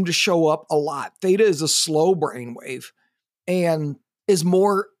does seem to show up a lot. Theta is a slow brain wave and is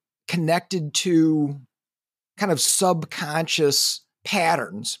more connected to kind of subconscious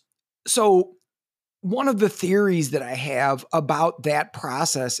patterns. So one of the theories that I have about that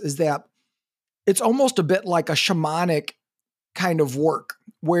process is that it's almost a bit like a shamanic kind of work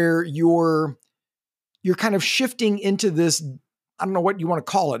where you're kind of shifting into this, I don't know what you want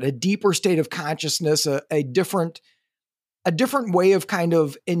to call it, a deeper state of consciousness, a different way of kind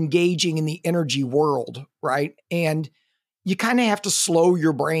of engaging in the energy world, right? And you kind of have to slow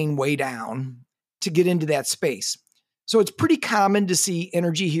your brain way down to get into that space. So it's pretty common to see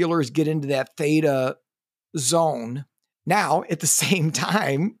energy healers get into that theta zone. Now, at the same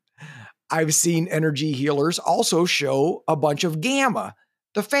time, I've seen energy healers also show a bunch of gamma,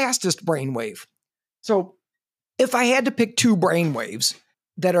 the fastest brainwave. So if I had to pick two brainwaves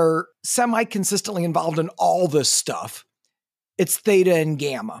that are semi-consistently involved in all this stuff, it's theta and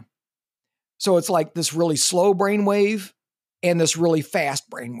gamma. So it's like this really slow brainwave and this really fast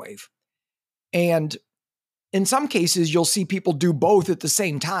brainwave. And in some cases, you'll see people do both at the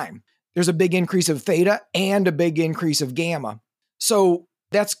same time. There's a big increase of theta and a big increase of gamma. So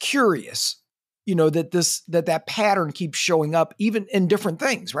that's curious, that pattern keeps showing up even in different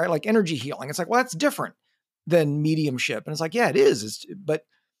things, right? Like energy healing. It's like, well, that's different than mediumship. And it's like, yeah, it is. But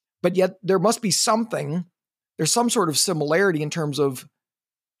yet there must be something, there's some sort of similarity in terms of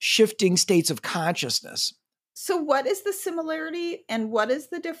shifting states of consciousness. So what is the similarity and what is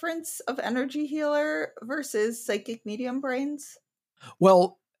the difference of energy healer versus psychic medium brains?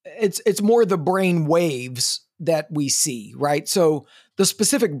 Well, it's more the brain waves that we see, right? So the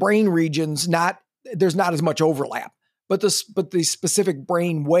specific brain regions, there's not as much overlap, but the specific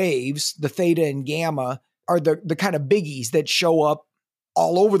brain waves, the theta and gamma, are the kind of biggies that show up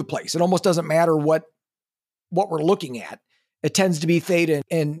all over the place. It almost doesn't matter what we're looking at. It tends to be theta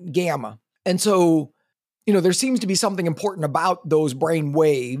and gamma. And so, there seems to be something important about those brain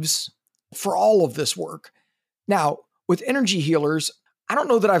waves for all of this work. Now, with energy healers, I don't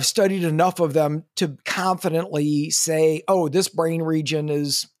know that I've studied enough of them to confidently say, oh, this brain region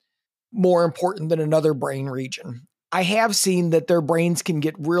is more important than another brain region. I have seen that their brains can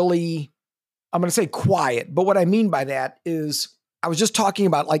get really, I'm going to say quiet, but what I mean by that is I was just talking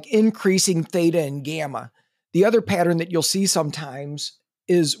about like increasing theta and gamma. The other pattern that you'll see sometimes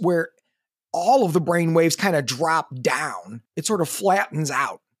is where all of the brain waves kind of drop down. It sort of flattens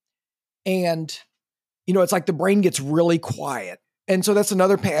out. And, it's like the brain gets really quiet. And so that's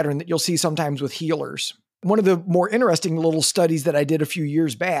another pattern that you'll see sometimes with healers. One of the more interesting little studies that I did a few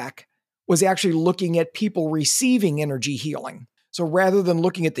years back was actually looking at people receiving energy healing. So rather than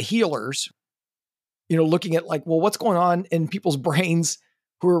looking at the healers, looking at like, well, what's going on in people's brains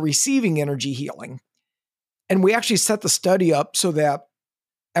who are receiving energy healing? And we actually set the study up so that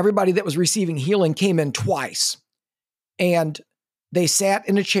everybody that was receiving healing came in twice. And they sat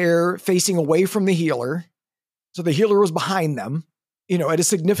in a chair facing away from the healer. So the healer was behind them, at a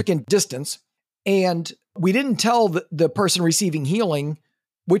significant distance. And we didn't tell the person receiving healing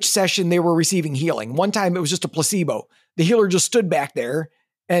which session they were receiving healing. One time it was just a placebo. The healer just stood back there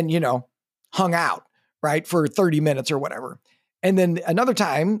and, hung out, right, for 30 minutes or whatever. And then another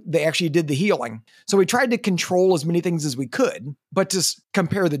time, they actually did the healing. So we tried to control as many things as we could, but to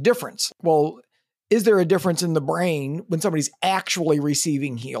compare the difference. Well, is there a difference in the brain when somebody's actually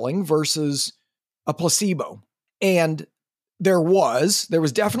receiving healing versus a placebo? And there was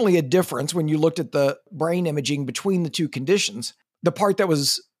definitely a difference when you looked at the brain imaging between the two conditions. The part that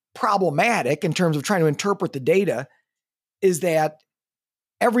was problematic in terms of trying to interpret the data is that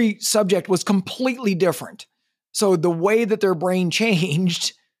every subject was completely different. So the way that their brain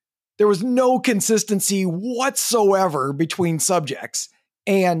changed, there was no consistency whatsoever between subjects.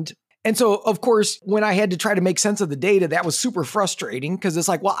 And so, of course, when I had to try to make sense of the data, that was super frustrating because it's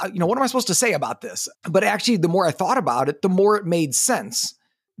like, well, what am I supposed to say about this? But actually, the more I thought about it, the more it made sense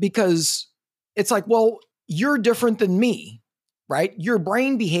because it's like, well, you're different than me, right? Your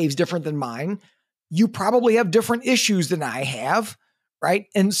brain behaves different than mine. You probably have different issues than I have, right?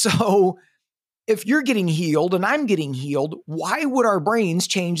 And so if you're getting healed and I'm getting healed, why would our brains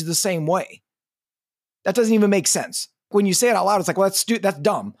change the same way? That doesn't even make sense. When you say it out loud, it's like, well, that's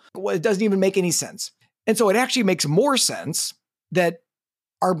dumb. Well, it doesn't even make any sense. And so it actually makes more sense that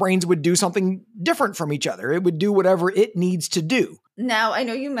our brains would do something different from each other. It would do whatever it needs to do. Now, I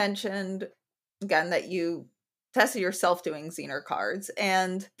know you mentioned, again, that you tested yourself doing Zener cards,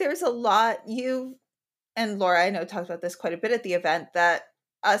 and there's a lot, you and Laura, I know, talked about this quite a bit at the event, that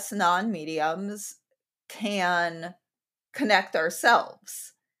us non-mediums can connect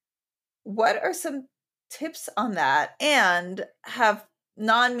ourselves. What are some tips on that? And have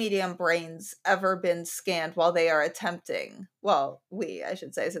non-medium brains ever been scanned while they are attempting, well, I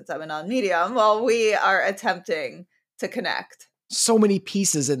should say, since I'm a non-medium, while we are attempting to connect? So many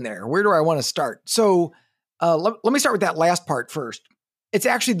pieces in there. Where do I want to start? So let me start with that last part first. It's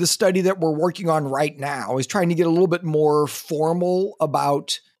actually the study that we're working on right now is trying to get a little bit more formal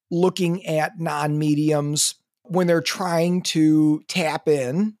about looking at non-mediums when they're trying to tap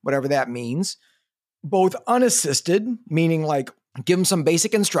in, whatever that means, both unassisted, meaning like give them some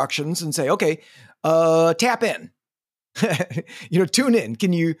basic instructions and say, okay, tap in, tune in.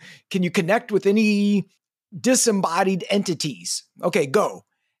 Can you connect with any disembodied entities? Okay, go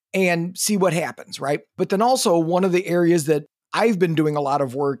and see what happens, right? But then also one of the areas that I've been doing a lot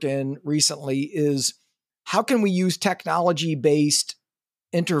of work in recently is how can we use technology-based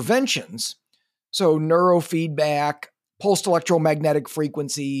interventions? So neurofeedback, pulsed electromagnetic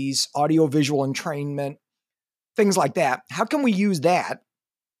frequencies, audiovisual entrainment, things like that. How can we use that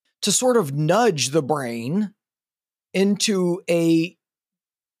to sort of nudge the brain into a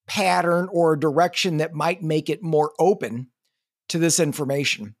pattern or a direction that might make it more open to this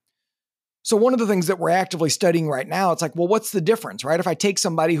information? So one of the things that we're actively studying right now, it's like, well, what's the difference, right? If I take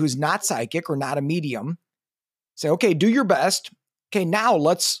somebody who's not psychic or not a medium, say, okay, do your best. Okay, now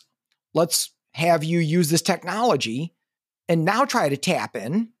let's have you use this technology and now try to tap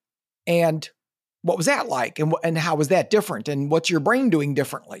in. And what was that like? And how was that different? And what's your brain doing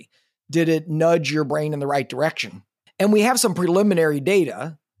differently? Did it nudge your brain in the right direction? And we have some preliminary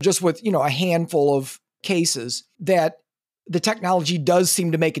data just with, a handful of cases that the technology does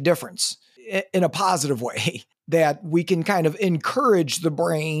seem to make a difference in a positive way, that we can kind of encourage the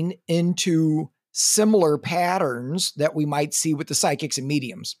brain into similar patterns that we might see with the psychics and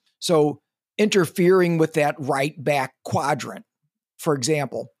mediums. So interfering with that right back quadrant, for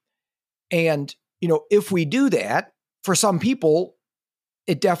example. And, if we do that, for some people,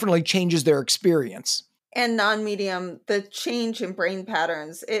 it definitely changes their experience. And non-medium, the change in brain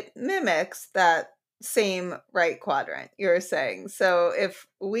patterns, it mimics that same right quadrant you're saying. So if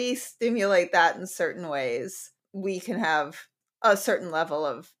we stimulate that in certain ways, we can have a certain level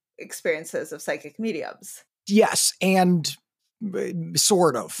of experiences of psychic mediums. Yes, and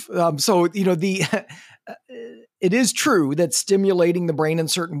sort of. It is true that stimulating the brain in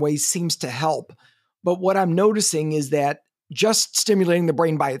certain ways seems to help. But what I'm noticing is that just stimulating the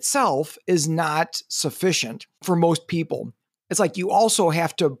brain by itself is not sufficient for most people. It's like you also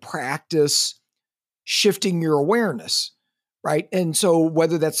have to practice shifting your awareness, right? And so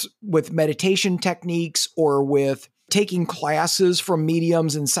whether that's with meditation techniques or with taking classes from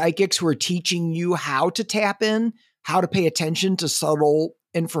mediums and psychics who are teaching you how to tap in, how to pay attention to subtle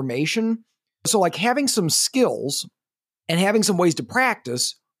information. So like having some skills and having some ways to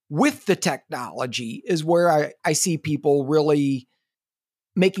practice with the technology is where I see people really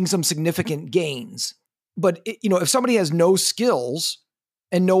making some significant gains. But if somebody has no skills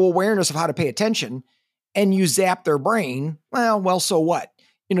and no awareness of how to pay attention and you zap their brain, well, so what?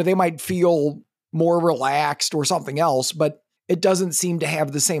 They might feel more relaxed or something else, but it doesn't seem to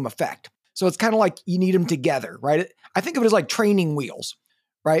have the same effect. So it's kind of like you need them together, right? I think of it as like training wheels,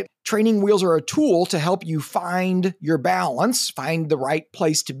 right? Training wheels are a tool to help you find your balance, find the right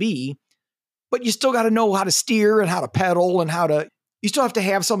place to be, but you still got to know how to steer and how to pedal and you still have to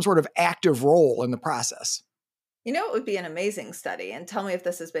have some sort of active role in the process. It would be an amazing study, and tell me if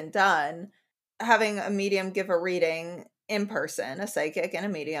this has been done, having a medium give a reading in person, a psychic and a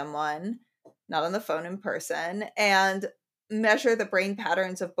medium one, not on the phone, in person, and measure the brain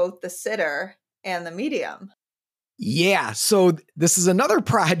patterns of both the sitter and the medium. Yeah, so this is another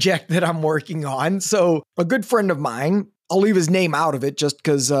project that I'm working on. So a good friend of mine, I'll leave his name out of it just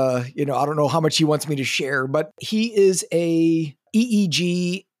because, I don't know how much he wants me to share, but he is a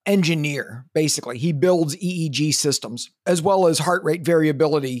EEG engineer, basically. He builds EEG systems as well as heart rate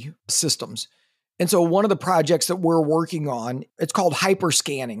variability systems. And so one of the projects that we're working on, it's called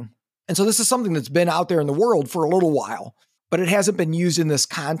hyperscanning. And so this is something that's been out there in the world for a little while, but it hasn't been used in this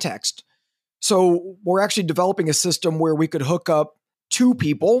context. So we're actually developing a system where we could hook up two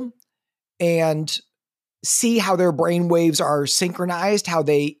people and see how their brain waves are synchronized, how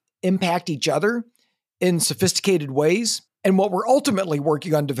they impact each other in sophisticated ways. And what we're ultimately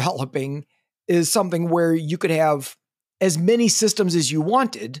working on developing is something where you could have as many systems as you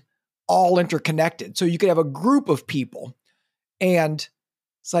wanted, all interconnected. So you could have a group of people And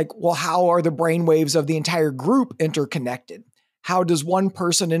it's like, well, how are the brainwaves of the entire group interconnected? How does one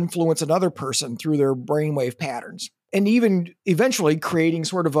person influence another person through their brainwave patterns? And even eventually creating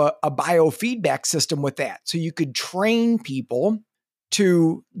sort of a biofeedback system with that. So you could train people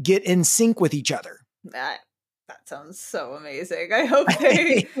to get in sync with each other. That sounds so amazing. I hope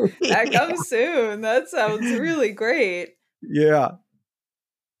that comes soon. That sounds really great. Yeah.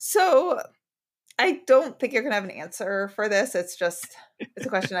 So I don't think you're going to have an answer for this. It's a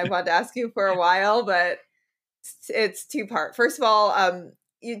question I've wanted to ask you for a while, but it's two-part. First of all,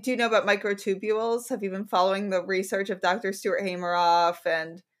 you do know about microtubules? Have you been following the research of Dr. Stuart Hameroff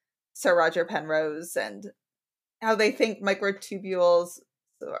and Sir Roger Penrose and how they think microtubules,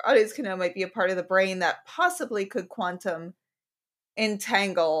 so our audience can know, might be a part of the brain that possibly could quantum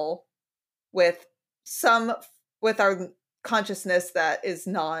entangle with our consciousness that is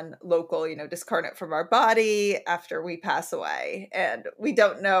non-local, discarnate from our body after we pass away. And we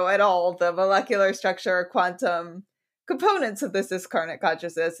don't know at all the molecular structure or quantum components of this discarnate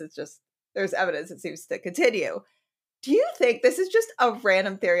consciousness. It's just, there's evidence it seems to continue. Do you think, this is just a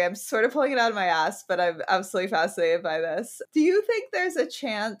random theory, I'm sort of pulling it out of my ass, but I'm absolutely fascinated by this. Do you think there's a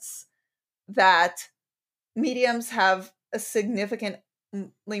chance that mediums have a significantly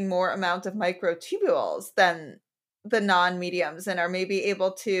more amount of microtubules than the non-mediums and are maybe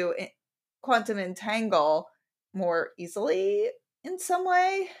able to quantum entangle more easily in some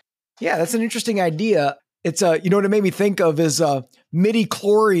way? Yeah, that's an interesting idea. It's what it made me think of is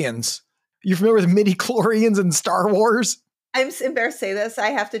midi-chlorians. You familiar with midi-chlorians in Star Wars? I'm embarrassed to say this. I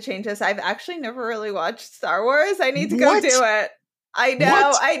have to change this. I've actually never really watched Star Wars. I need to go do it. I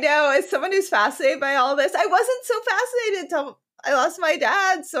know. As someone who's fascinated by all this, I wasn't so fascinated until I lost my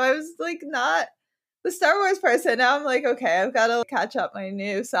dad. So I was like not the Star Wars person. Now I'm like, okay, I've got to catch up my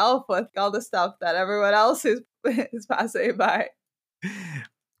new self with all the stuff that everyone else is fascinated by.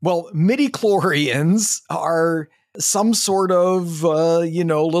 Well, midi-chlorians are some sort of,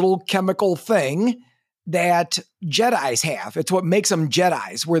 little chemical thing that Jedis have. It's what makes them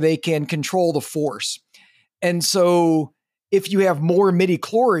Jedis, where they can control the Force. And so if you have more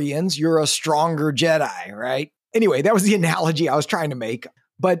midi-chlorians, you're a stronger Jedi, right? Anyway, that was the analogy I was trying to make.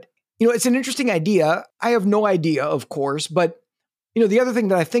 But, it's an interesting idea. I have no idea, of course. But, the other thing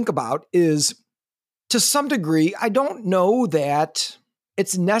that I think about is, to some degree, I don't know that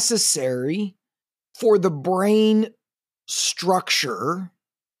it's necessary for the brain structure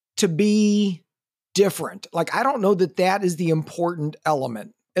to be different. Like, I don't know that that is the important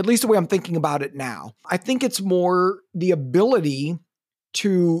element, at least the way I'm thinking about it now. I think it's more the ability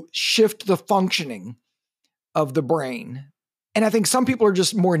to shift the functioning of the brain. And I think some people are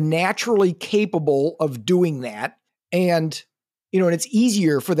just more naturally capable of doing that. And, and it's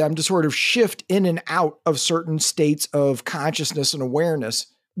easier for them to sort of shift in and out of certain states of consciousness and awareness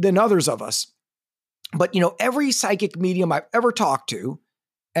than others of us. But, every psychic medium I've ever talked to,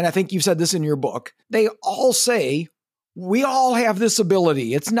 and I think you've said this in your book, they all say, we all have this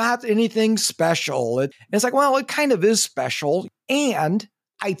ability. It's not anything special. It's like, well, it kind of is special. And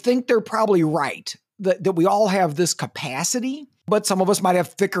I think they're probably right that we all have this capacity, but some of us might have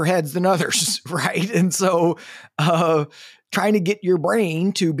thicker heads than others, right? And so trying to get your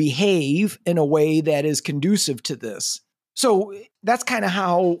brain to behave in a way that is conducive to this. So that's kind of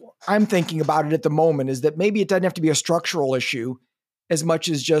how I'm thinking about it at the moment, is that maybe it doesn't have to be a structural issue as much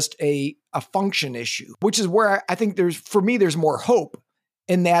as just a function issue, which is where I think there's more hope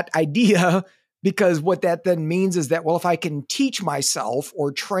in that idea, because what that then means is that, well, if I can teach myself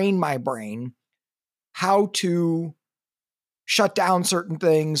or train my brain how to shut down certain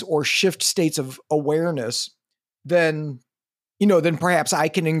things or shift states of awareness, then perhaps I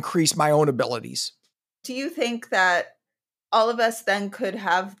can increase my own abilities. Do you think that all of us then could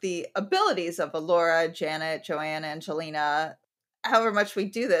have the abilities of Laura, Janet, Joanne, Angelina? However much we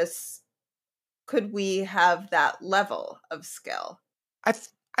do this, could we have that level of skill? I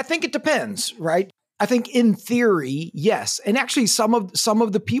think it depends, right? I think in theory, yes. And actually some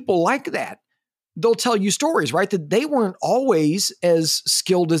of the people like that, they'll tell you stories, right? That they weren't always as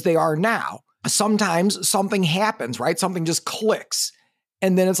skilled as they are now. Sometimes something happens, right? Something just clicks.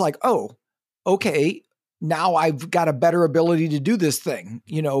 And then it's like, oh, okay, now I've got a better ability to do this thing,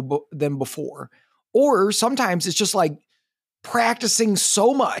 than before. Or sometimes it's just like practicing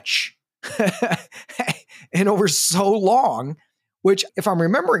so much and over so long, which, if I'm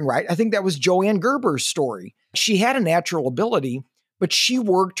remembering right, I think that was Joanne Gerber's story. She had a natural ability, but she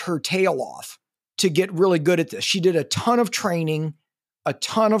worked her tail off to get really good at this. She did a ton of training, a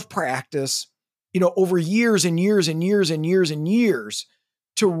ton of practice, over years and years and years and years and years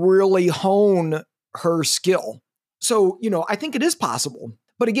to really hone her skill. So, I think it is possible.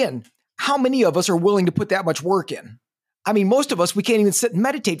 But again, how many of us are willing to put that much work in? I mean, most of us, we can't even sit and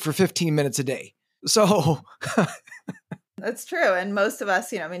meditate for 15 minutes a day. So that's true. And most of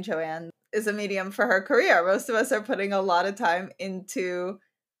us, Joanne is a medium for her career. Most of us are putting a lot of time into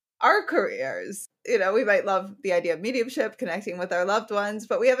our careers. We might love the idea of mediumship, connecting with our loved ones,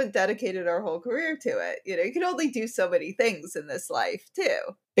 but we haven't dedicated our whole career to it. You can only do so many things in this life too.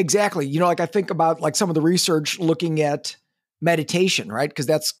 Exactly. I think about some of the research looking at meditation, right? Because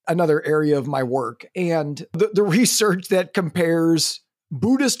that's another area of my work. And the research that compares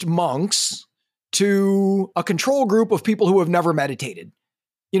Buddhist monks to a control group of people who have never meditated,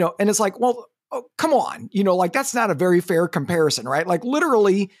 and it's like, well, come on, that's not a very fair comparison, right?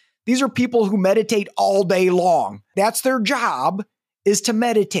 Literally, these are people who meditate all day long. That's their job, is to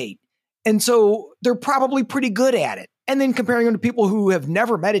meditate. And so they're probably pretty good at it. And then comparing them to people who have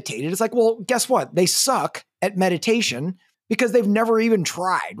never meditated, it's like, well, guess what? They suck at meditation because they've never even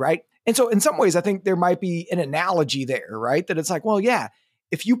tried, right? And so in some ways, I think there might be an analogy there, right? That it's like, well, yeah,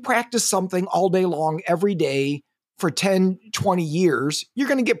 if you practice something all day long, every day for 10, 20 years, you're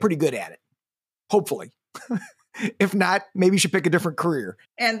going to get pretty good at it. Hopefully. If not, maybe you should pick a different career.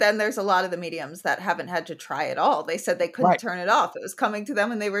 And then there's a lot of the mediums that haven't had to try at all. They said they couldn't turn it off. It was coming to them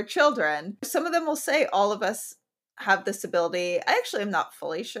when they were children. Some of them will say all of us have this ability. I actually am not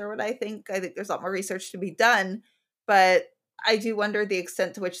fully sure what I think. I think there's a lot more research to be done, but I do wonder the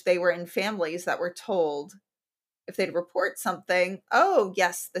extent to which they were in families that were told if they'd report something, oh,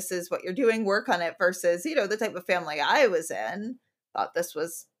 yes, this is what you're doing, work on it, versus, the type of family I was in thought this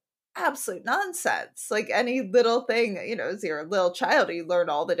was absolute nonsense. Any little thing, as you're a little child, you learn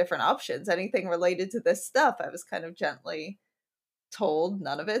all the different options. Anything related to this stuff, I was kind of gently told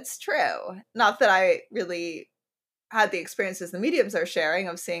none of it's true. Not that I really had the experiences the mediums are sharing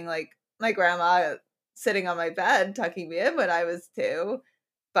of seeing my grandma sitting on my bed tucking me in when I was 2.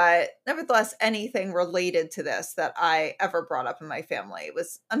 But nevertheless, anything related to this that I ever brought up in my family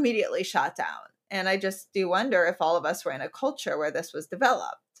was immediately shot down. And I just do wonder if all of us were in a culture where this was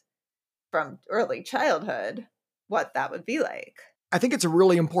developed from early childhood, what that would be like. I think it's a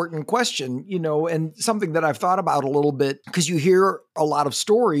really important question, and something that I've thought about a little bit, because you hear a lot of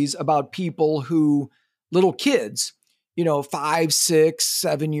stories about people little kids, 5, 6,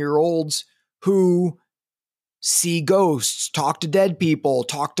 7-year-olds who see ghosts, talk to dead people,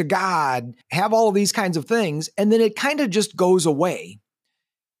 talk to God, have all of these kinds of things. And then it kind of just goes away.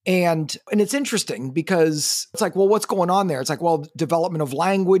 And it's interesting because it's like, well, what's going on there? It's like, well, development of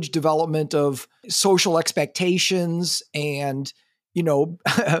language, development of social expectations, and,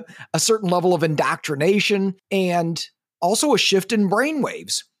 a certain level of indoctrination, and also a shift in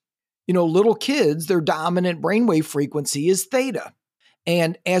brainwaves. Little kids, their dominant brainwave frequency is theta.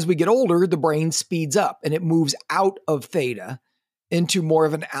 And as we get older, the brain speeds up and it moves out of theta into more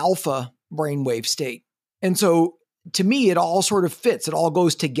of an alpha brainwave state. And so to me, it all sort of fits. It all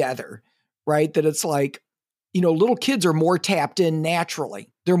goes together, right? That it's like, little kids are more tapped in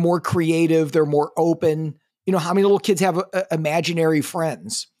naturally. They're more creative. They're more open. How many little kids have imaginary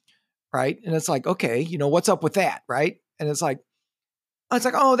friends, right? And it's like, okay, what's up with that, right? And it's like,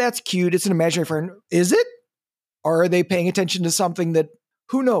 oh, that's cute. It's an imaginary friend. Is it? Or are they paying attention to something that,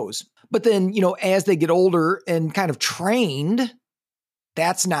 who knows? But then, as they get older and kind of trained,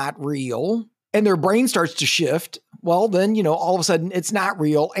 that's not real. And their brain starts to shift. Well, then, all of a sudden it's not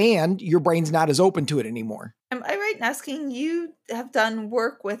real and your brain's not as open to it anymore. Am I right in asking, you have done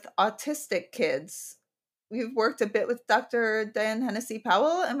work with autistic kids? You've worked a bit with Dr. Diane Hennessy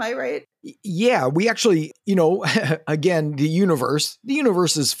Powell. Am I right? Yeah, we actually, again, the universe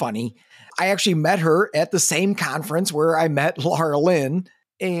is funny. I actually met her at the same conference where I met Laura Lynn,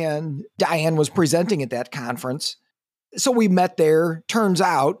 and Diane was presenting at that conference. So we met there. Turns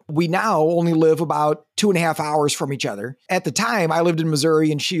out we now only live about 2.5 hours from each other. At the time, I lived in Missouri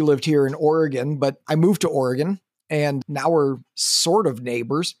and she lived here in Oregon, but I moved to Oregon and now we're sort of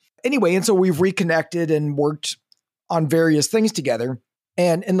neighbors. Anyway, and so we've reconnected and worked on various things together.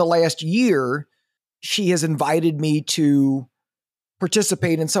 And in the last year, she has invited me to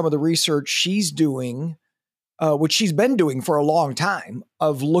participate in some of the research she's doing, which she's been doing for a long time,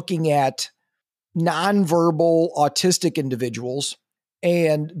 of looking at nonverbal autistic individuals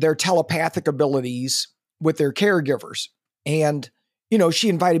and their telepathic abilities with their caregivers. And, she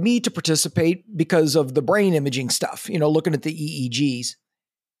invited me to participate because of the brain imaging stuff, looking at the EEGs.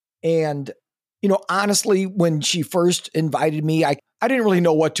 And, honestly, when she first invited me, I didn't really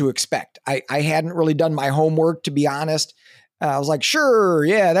know what to expect. I hadn't really done my homework, to be honest. I was like, sure,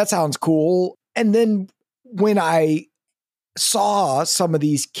 yeah, that sounds cool. And then when I saw some of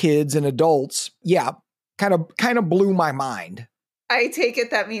these kids and adults, kind of blew my mind. I take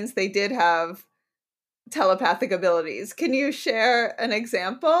it that means they did have telepathic abilities. Can you share an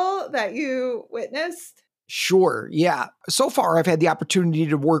example that you witnessed? Sure. Yeah. So far, I've had the opportunity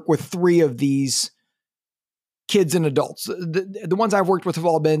to work with 3 of these kids and adults. The ones I've worked with have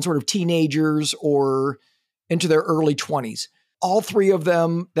all been sort of teenagers or into their early 20s. All 3 of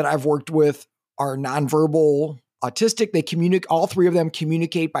them that I've worked with are nonverbal autistic. All 3 of them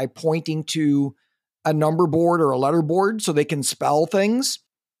communicate by pointing to a number board or a letter board so they can spell things.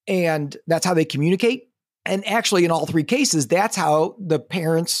 And that's how they communicate. And actually, in all 3 cases, that's how the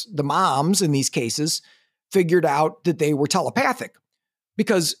parents, the moms in these cases, figured out that they were telepathic.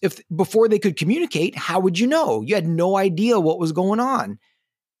 Because if before they could communicate, how would you know? You had no idea what was going on.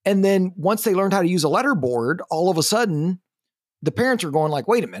 And then once they learned how to use a letter board, all of a sudden, the parents are going like,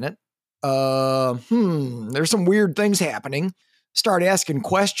 wait a minute, there's some weird things happening. Start asking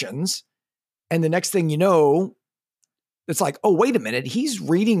questions. And the next thing you know, it's like, oh, wait a minute, he's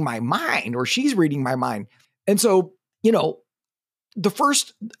reading my mind or she's reading my mind. And so, the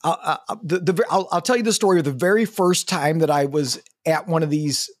first, I'll tell you the story of the very first time that I was at one of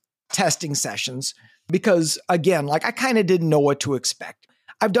these testing sessions, because again, like I kind of didn't know what to expect.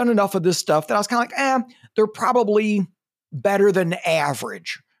 I've done enough of this stuff that I was kind of like, they're probably better than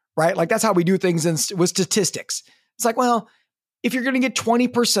average, right? Like that's how we do things with statistics. It's like, well, if you're going to get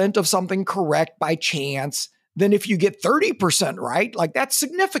 20% of something correct by chance, then if you get 30% right, like that's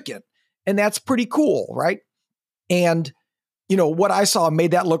significant and that's pretty cool, right? And what I saw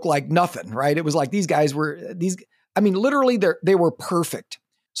made that look like nothing, right? It was like literally they were perfect.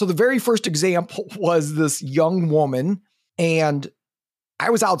 So the very first example was this young woman, and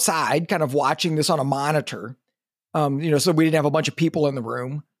I was outside kind of watching this on a monitor, so we didn't have a bunch of people in the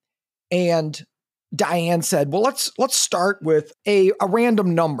room. And Diane said, well, let's start with a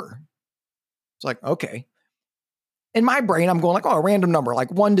random number. It's like, okay. In my brain, I'm going like, oh, a random number,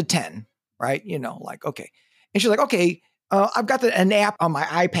 like 1 to 10, right? Like, okay. And she's like, okay, I've got an app on my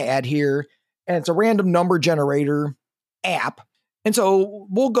iPad here, and it's a random number generator app. And so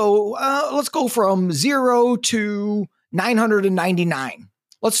we'll go, let's go from 0 to 999.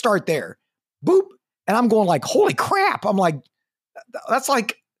 Let's start there. Boop. And I'm going like, holy crap. I'm like, that's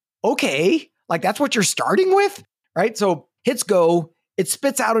like, okay. Like that's what you're starting with, right? So hits go, it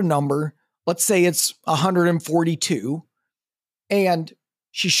spits out a number. Let's say it's 142. And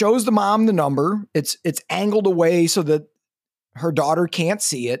she shows the mom the number. It's angled away so that her daughter can't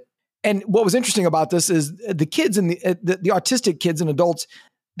see it. And what was interesting about this is the kids and the autistic kids and adults,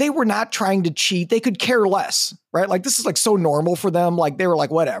 they were not trying to cheat. They could care less, right? Like this is like so normal for them. Like they were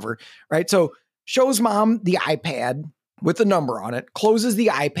like, whatever, right? So shows mom the iPad with the number on it, closes the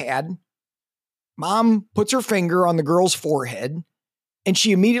iPad. Mom puts her finger on the girl's forehead and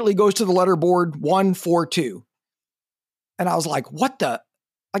she immediately goes to the letter board 142. And I was like, what the,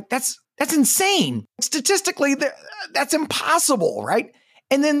 like, that's insane. Statistically, that's impossible, right?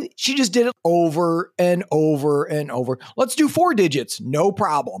 And then she just did it over and over and over. Let's do 4 digits. No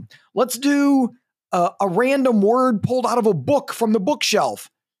problem. Let's do a random word pulled out of a book from the bookshelf.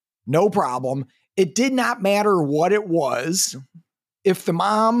 No problem. It did not matter what it was. If the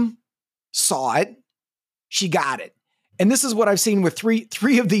mom saw it, she got it. And this is what I've seen with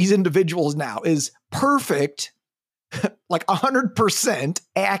three of these individuals now is perfect, like 100%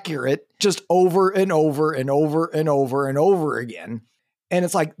 accurate, just over and over and over and over and over again. And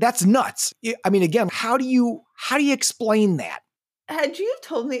it's like, that's nuts. I mean, again, how do you explain that? Had you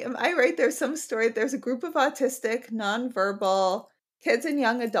told me, am I right? There's some story. There's a group of autistic, nonverbal kids and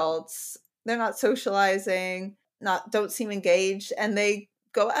young adults. They're not socializing, don't seem engaged, and they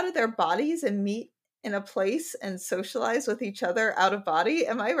go out of their bodies and meet in a place and socialize with each other out of body.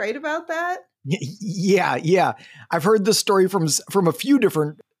 Am I right about that? Yeah. I've heard this story from a few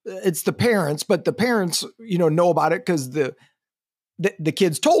different, it's the parents, but the parents, know about it because the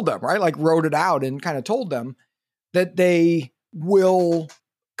kids told them, right? Like wrote it out and kind of told them that they will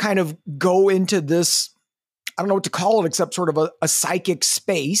kind of go into this, I don't know what to call it, except sort of a psychic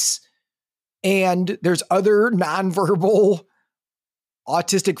space. And there's other nonverbal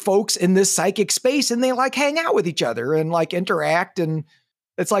autistic folks in this psychic space, and they like hang out with each other and like interact. And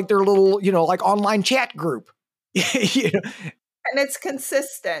it's like their little, like online chat group. And it's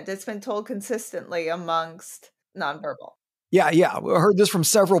consistent. It's been told consistently amongst nonverbal. Yeah. I heard this from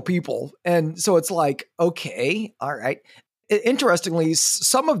several people. And so it's like, okay, all right. Interestingly,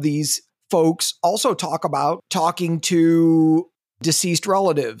 some of these folks also talk about talking to deceased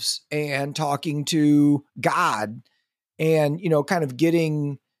relatives and talking to God and, kind of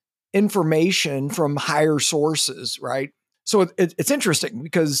getting information from higher sources, right? So it's interesting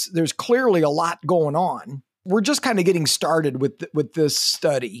because there's clearly a lot going on. We're just kind of getting started with this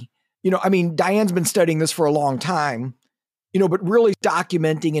study. I mean, Diane's been studying this for a long time, but really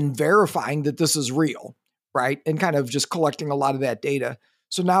documenting and verifying that this is real, right? And kind of just collecting a lot of that data.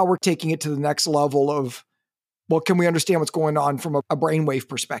 So now we're taking it to the next level of, well, can we understand what's going on from a brainwave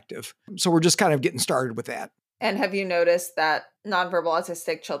perspective? So we're just kind of getting started with that. And have you noticed that nonverbal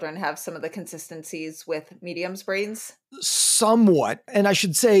autistic children have some of the consistencies with mediums' brains? Somewhat. And I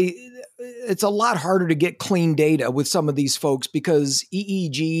should say it's a lot harder to get clean data with some of these folks because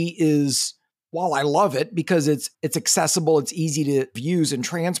EEG is, while I love it because it's accessible, it's easy to use and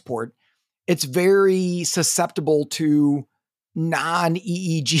transport, it's very susceptible to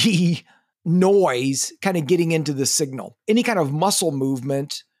non-EEG noise kind of getting into the signal. Any kind of muscle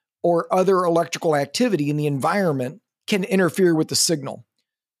movement or other electrical activity in the environment can interfere with the signal.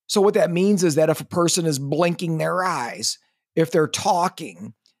 So what that means is that if a person is blinking their eyes, if they're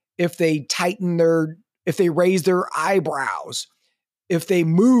talking, if they if they raise their eyebrows, if they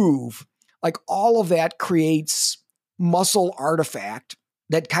move, like all of that creates muscle artifact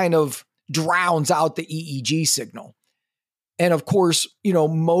that kind of drowns out the EEG signal. And of course,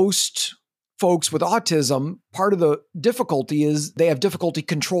 most folks with autism, part of the difficulty is they have difficulty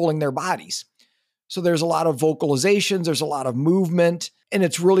controlling their bodies. So there's a lot of vocalizations, there's a lot of movement, and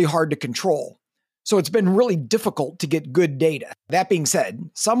it's really hard to control. So it's been really difficult to get good data. That being said,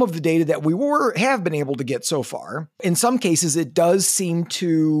 some of the data that we have been able to get so far, in some cases, it does seem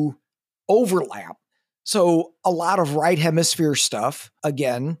to overlap. So a lot of right hemisphere stuff,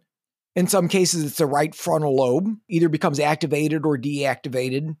 again, in some cases, it's the right frontal lobe, either becomes activated or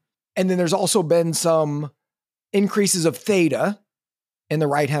deactivated. And then there's also been some increases of theta in the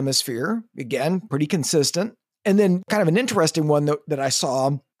right hemisphere. Again, pretty consistent. And then kind of an interesting one that I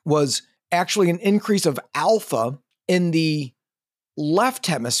saw was actually an increase of alpha in the left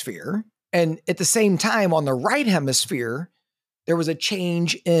hemisphere. And at the same time, on the right hemisphere, there was a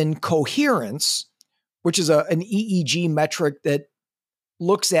change in coherence, which is an EEG metric that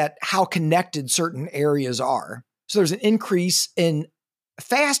looks at how connected certain areas are. So there's an increase in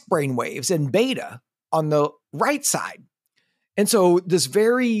fast brain waves and beta on the right side. And so this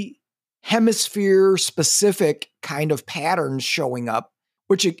very hemisphere specific kind of patterns showing up,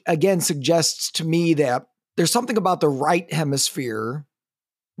 which again suggests to me that there's something about the right hemisphere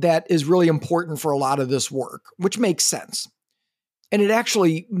that is really important for a lot of this work, which makes sense. And it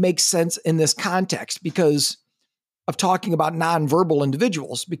actually makes sense in this context because of talking about nonverbal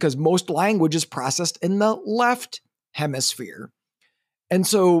individuals, because most language is processed in the left hemisphere. And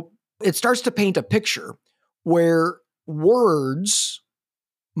so it starts to paint a picture where words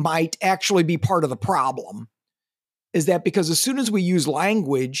might actually be part of the problem. Is that because as soon as we use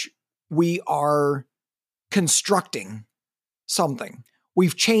language, we are constructing something.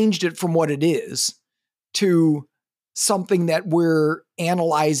 We've changed it from what it is to something that we're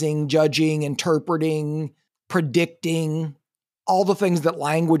analyzing, judging, interpreting, predicting, all the things that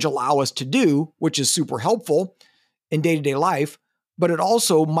language allow us to do, which is super helpful in day-to-day life, but it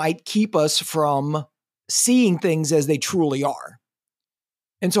also might keep us from seeing things as they truly are.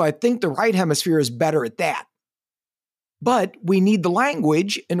 And so I think the right hemisphere is better at that. But we need the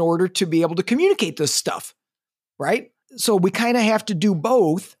language in order to be able to communicate this stuff, right? So we kind of have to do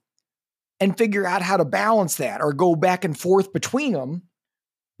both and figure out how to balance that or go back and forth between them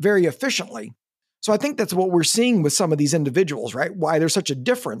very efficiently. So I think that's what we're seeing with some of these individuals, right? Why there's such a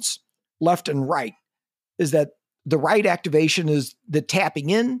difference left and right is that the right activation is the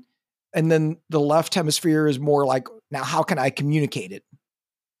tapping in, and then the left hemisphere is more like, now how can I communicate it?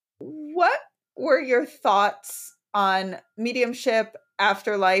 What were your thoughts on mediumship,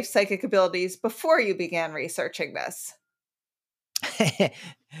 afterlife, psychic abilities before you began researching this?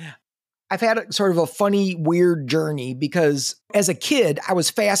 I've had a sort of a funny, weird journey because as a kid, I was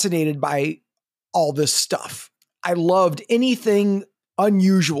fascinated by all this stuff. I loved anything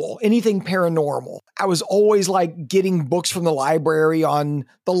unusual, anything paranormal. I was always like getting books from the library on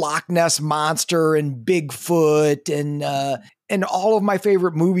the Loch Ness Monster and Bigfoot, and all of my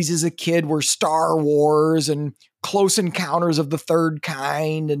favorite movies as a kid were Star Wars and Close Encounters of the Third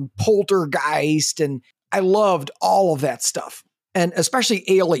Kind and Poltergeist, and I loved all of that stuff. And especially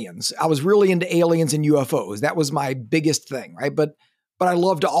aliens. I was really into aliens and UFOs. That was my biggest thing, right? But I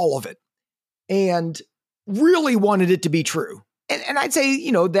loved all of it and really wanted it to be true. And I'd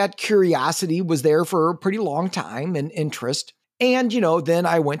say, that curiosity was there for a pretty long time and interest. And, then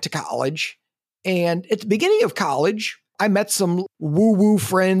I went to college. And at the beginning of college, I met some woo-woo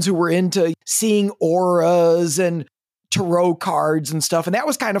friends who were into seeing auras and tarot cards and stuff. And that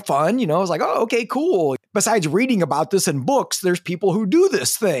was kind of fun. I was like, oh, okay, cool. Besides reading about this in books, there's people who do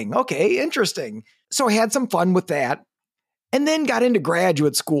this thing. Okay, interesting. So I had some fun with that. And then got into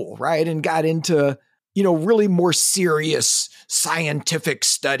graduate school, right? And got into, really more serious scientific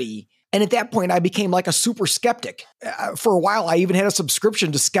study. And at that point, I became like a super skeptic. For a while, I even had a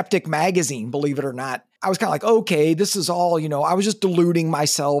subscription to Skeptic Magazine, believe it or not. I was kind of like, okay, this is all, I was just deluding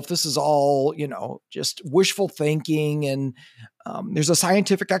myself. This is all, just wishful thinking. And there's a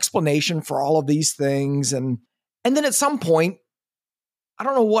scientific explanation for all of these things. And then at some point, I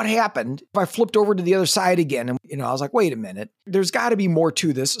don't know what happened. I flipped over to the other side again. And, I was like, wait a minute, there's got to be more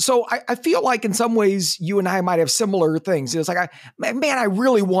to this. So I feel like in some ways you and I might have similar things. It's like, I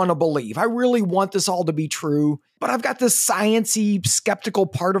really want to believe. I really want this all to be true. But I've got this sciencey, skeptical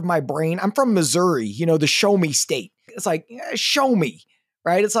part of my brain. I'm from Missouri, the show me state. It's like, show me,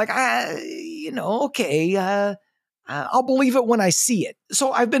 right? It's like, okay, I'll believe it when I see it.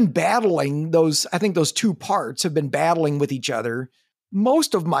 So I've been battling those two parts have been battling with each other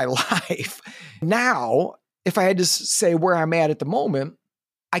most of my life. Now, if I had to say where I'm at the moment,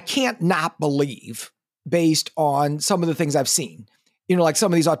 I can't not believe based on some of the things I've seen, like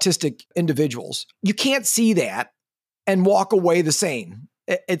some of these autistic individuals. You can't see that and walk away the same.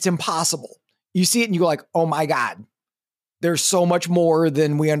 It's impossible. You see it and you go like, oh my God, there's so much more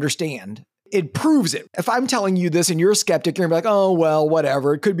than we understand. It proves it. If I'm telling you this and you're a skeptic, you're gonna be like, oh, well,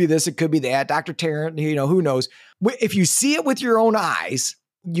 whatever. It could be this, it could be that. Dr. Tarrant, who knows? If you see it with your own eyes,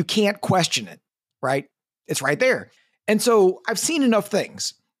 you can't question it, right? It's right there. And so I've seen enough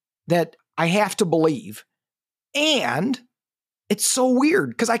things that I have to believe. And it's so weird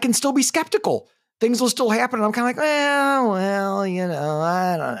because I can still be skeptical. Things will still happen. And I'm kind of like, well,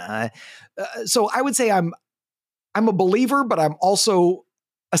 I don't know. So I would say I'm a believer, but I'm also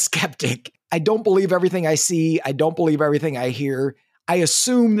a skeptic. I don't believe everything I see. I don't believe everything I hear. I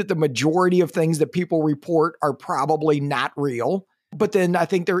assume that the majority of things that people report are probably not real, but then I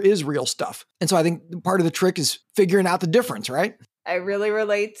think there is real stuff. And so I think part of the trick is figuring out the difference, right? I really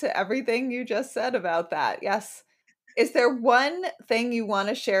relate to everything you just said about that. Yes. Is there one thing you want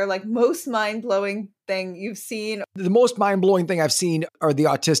to share, like most mind-blowing thing you've seen? The most mind-blowing thing I've seen are the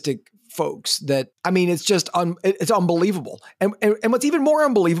autistic folks that, it's just, it's unbelievable. And what's even more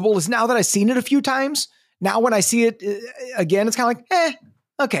unbelievable is now that I've seen it a few times, now when I see it again, it's kind of like,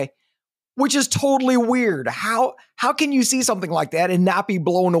 okay, which is totally weird. How can you see something like that and not be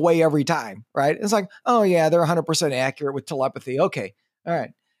blown away every time, right? It's like, oh yeah, they're 100% accurate with telepathy. Okay, all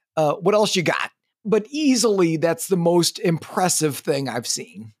right. What else you got? But easily, that's the most impressive thing I've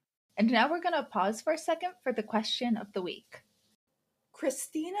seen. And now we're going to pause for a second for the question of the week.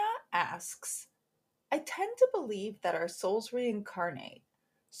 Christina asks, I tend to believe that our souls reincarnate.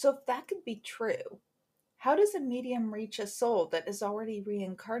 So if that could be true, how does a medium reach a soul that is already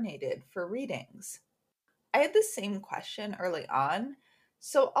reincarnated for readings? I had the same question early on,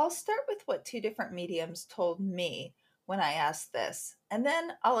 so I'll start with what two different mediums told me when I asked this, and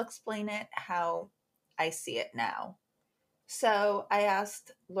then I'll explain it how I see it now. So I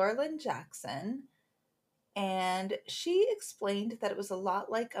asked Laurelyn Jackson, and she explained that it was a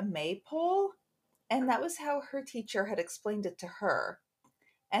lot like a maypole, and that was how her teacher had explained it to her.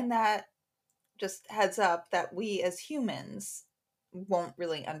 And that, just heads up, that we as humans won't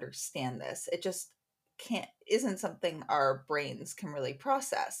really understand this. It just isn't something our brains can really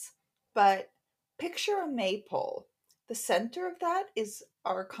process. But picture a maypole. The center of that is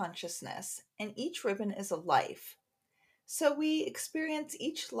our consciousness, and each ribbon is a life. So we experience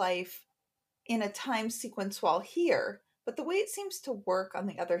each life in a time sequence while here, but the way it seems to work on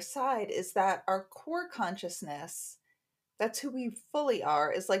the other side is that our core consciousness, that's who we fully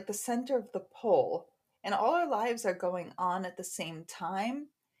are, is like the center of the pole, and all our lives are going on at the same time,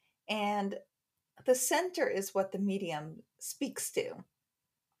 and the center is what the medium speaks to.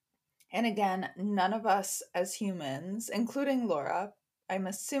 And again, none of us as humans, including Laura, I'm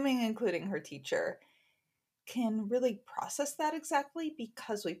assuming including her teacher, can really process that exactly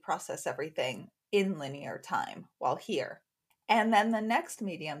because we process everything in linear time while here. And then the next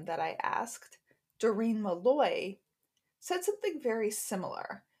medium that I asked, Doreen Malloy, said something very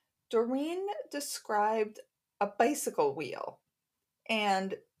similar. Doreen described a bicycle wheel,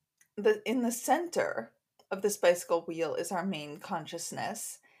 and in the center of this bicycle wheel is our main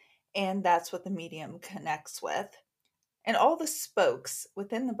consciousness, and that's what the medium connects with. And all the spokes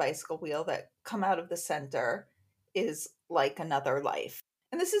within the bicycle wheel that come out of the center is like another life.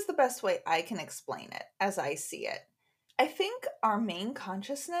 And this is the best way I can explain it as I see it. I think our main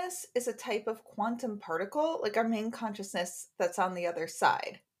consciousness is a type of quantum particle, like our main consciousness that's on the other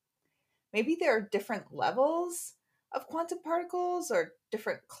side. Maybe there are different levels, of quantum particles or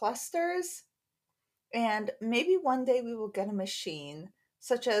different clusters. And maybe one day we will get a machine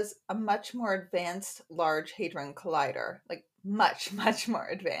such as a much more advanced Large Hadron Collider, like much, much more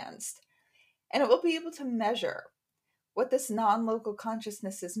advanced. And it will be able to measure what this non-local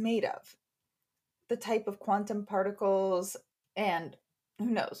consciousness is made of, the type of quantum particles, and who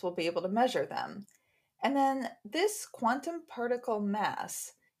knows, we'll be able to measure them. And then this quantum particle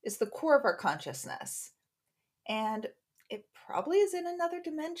mass is the core of our consciousness. And it probably is in another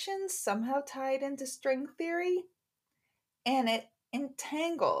dimension, somehow tied into string theory. And it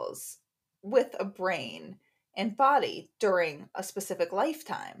entangles with a brain and body during a specific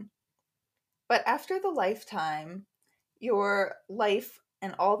lifetime. But after the lifetime, your life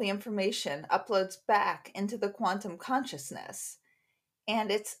and all the information uploads back into the quantum consciousness.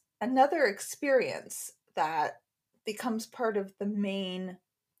 And it's another experience that becomes part of the main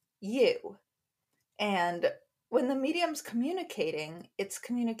you. And when the medium's communicating, it's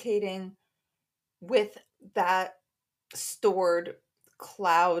communicating with that stored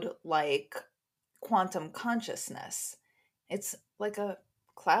cloud-like quantum consciousness. It's like a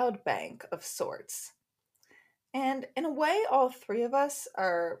cloud bank of sorts. And in a way, all three of us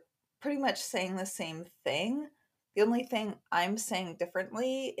are pretty much saying the same thing. The only thing I'm saying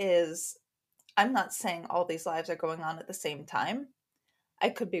differently is I'm not saying all these lives are going on at the same time. I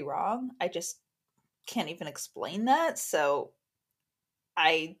could be wrong. I just can't even explain that. So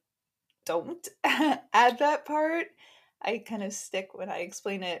I don't add that part. I kind of stick when I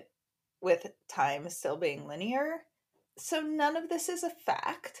explain it with time still being linear. So none of this is a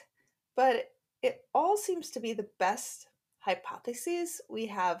fact, but it all seems to be the best hypotheses we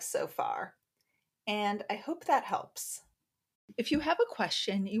have so far. And I hope that helps. If you have a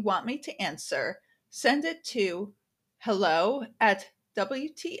question you want me to answer, send it to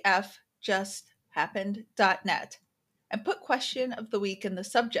hello@wtfjusthappened.net and put question of the week in the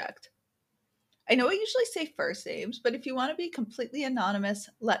subject. I know I usually say first names, but if you want to be completely anonymous,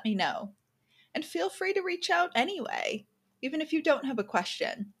 let me know. And feel free to reach out anyway, even if you don't have a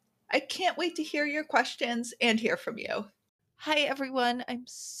question. I can't wait to hear your questions and hear from you. Hi, everyone. I'm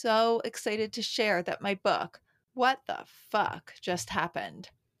so excited to share that my book, What the Fuck Just Happened?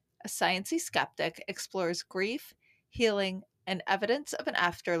 A Sciencey Skeptic Explores Grief, Healing, and Evidence of an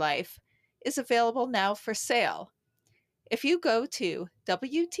Afterlife, is available now for sale. If you go to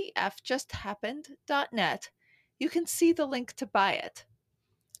wtfjusthappened.net, you can see the link to buy it.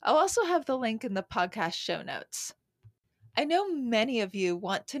 I'll also have the link in the podcast show notes. I know many of you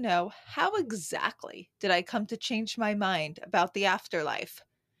want to know how exactly did I come to change my mind about the afterlife?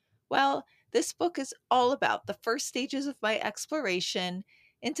 Well, this book is all about the first stages of my exploration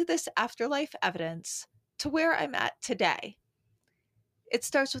into this afterlife evidence to where I'm at today. It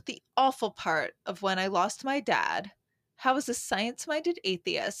starts with the awful part of when I lost my dad, how as a science-minded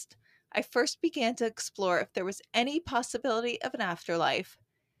atheist, I first began to explore if there was any possibility of an afterlife,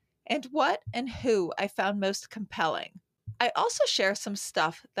 and what and who I found most compelling. I also share some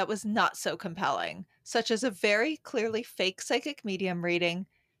stuff that was not so compelling, such as a very clearly fake psychic medium reading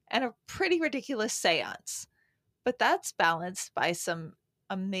and a pretty ridiculous seance. But that's balanced by some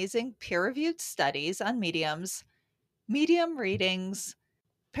amazing peer-reviewed studies on mediums, medium readings,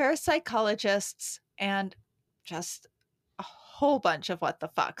 parapsychologists, and just a whole bunch of what the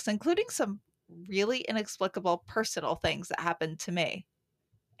fucks, including some really inexplicable personal things that happened to me.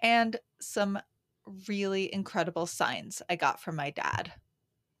 And some really incredible signs I got from my dad.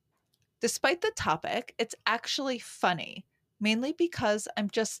 Despite the topic, it's actually funny, mainly because I'm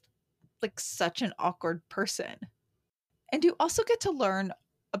just like such an awkward person. And you also get to learn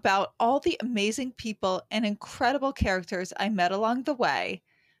about all the amazing people and incredible characters I met along the way,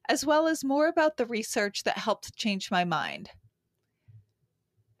 as well as more about the research that helped change my mind.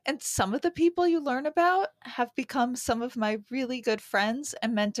 And some of the people you learn about have become some of my really good friends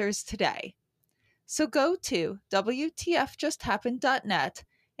and mentors today. So go to wtfjusthappened.net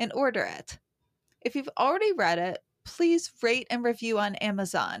and order it. If you've already read it, please rate and review on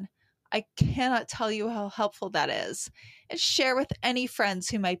Amazon. I cannot tell you how helpful that is. And share with any friends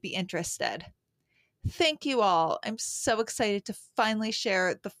who might be interested. Thank you all. I'm so excited to finally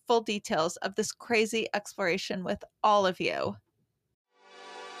share the full details of this crazy exploration with all of you.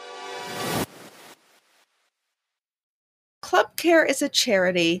 Club Care is a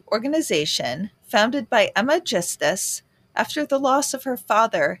charity organization founded by Emma Justice after the loss of her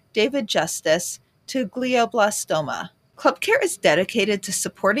father, David Justice, to glioblastoma. Club Care is dedicated to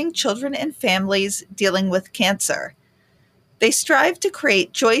supporting children and families dealing with cancer. They strive to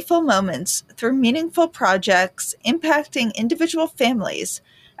create joyful moments through meaningful projects impacting individual families,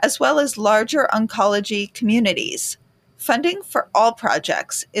 as well as larger oncology communities. Funding for all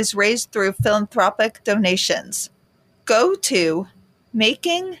projects is raised through philanthropic donations. Go to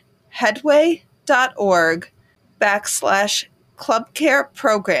makingheadway.org/Club Care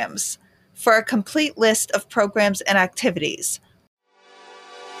Programs for a complete list of programs and activities.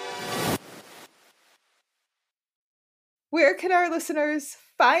 Where can our listeners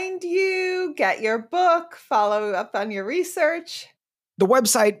find you, get your book, follow up on your research? The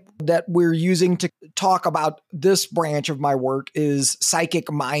website that we're using to talk about this branch of my work is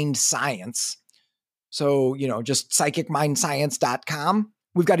Psychic Mind Science. So, just psychicmindscience.com.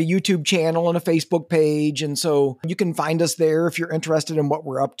 We've got a YouTube channel and a Facebook page. And so you can find us there if you're interested in what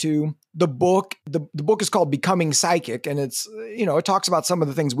we're up to. The book is called Becoming Psychic. And it's, it talks about some of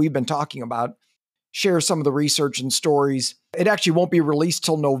the things we've been talking about, shares some of the research and stories. It actually won't be released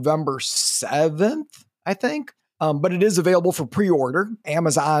till November 7th, I think. But it is available for pre-order,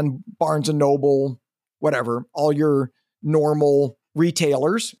 Amazon, Barnes & Noble, whatever, all your normal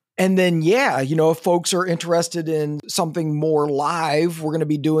retailers. And then, if folks are interested in something more live, we're going to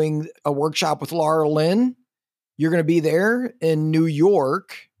be doing a workshop with Laura Lynn. You're going to be there in New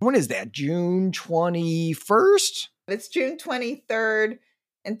York. When is that? June 21st? It's June 23rd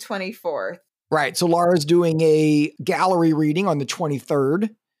and 24th. Right. So Laura's doing a gallery reading on the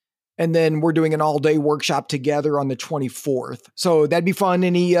 23rd. And then we're doing an all-day workshop together on the 24th. So that'd be fun.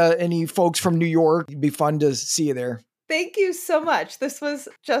 Any folks from New York, it'd be fun to see you there. Thank you so much. This was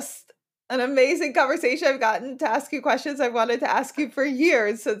just an amazing conversation. I've gotten to ask you questions I wanted to ask you for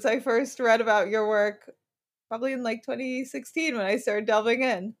years since I first read about your work, probably in 2016 when I started delving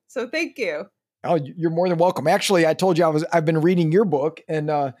in. So thank you. Oh, you're more than welcome. Actually, I told you I've been reading your book,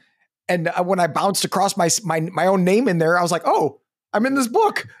 and when I bounced across my own name in there, I was like, oh, I'm in this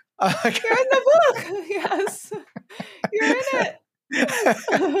book. You're in the book. Yes. You're in it.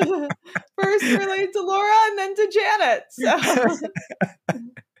 First related to Laura and then to Janet. So.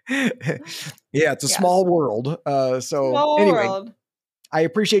 Yeah, it's a small world. Small anyway, world. I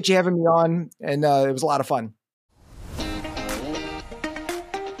appreciate you having me on, and it was a lot of fun.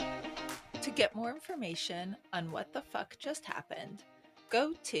 To get more information on what the fuck just happened,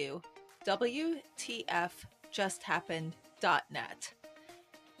 go to WTFJustHappened.net.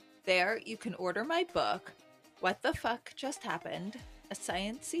 There, you can order my book, What the Fuck Just Happened? A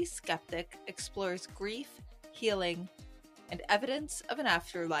Sciencey Skeptic Explores Grief, Healing, and Evidence of an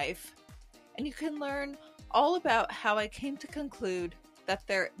Afterlife. And you can learn all about how I came to conclude that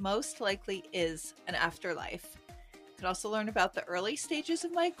there most likely is an afterlife. You can also learn about the early stages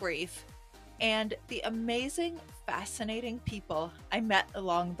of my grief and the amazing, fascinating people I met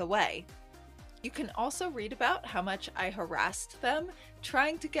along the way. You can also read about how much I harassed them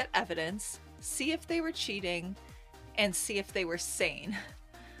trying to get evidence, see if they were cheating, and see if they were sane.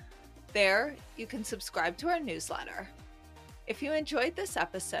 There, you can subscribe to our newsletter. If you enjoyed this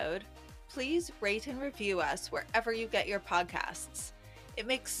episode, please rate and review us wherever you get your podcasts. It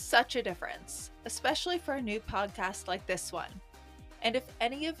makes such a difference, especially for a new podcast like this one. And if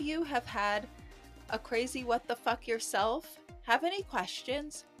any of you have had a crazy what the fuck yourself, have any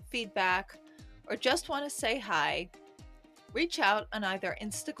questions, feedback, or just want to say hi, reach out on either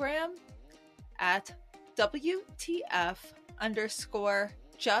Instagram at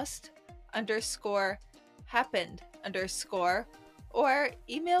WTF_just_happened_ or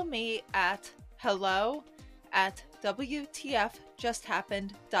email me at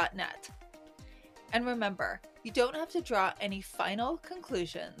hello@WTFJustHappened.net. And remember, you don't have to draw any final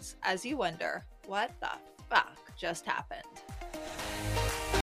conclusions as you wonder what the fuck just happened.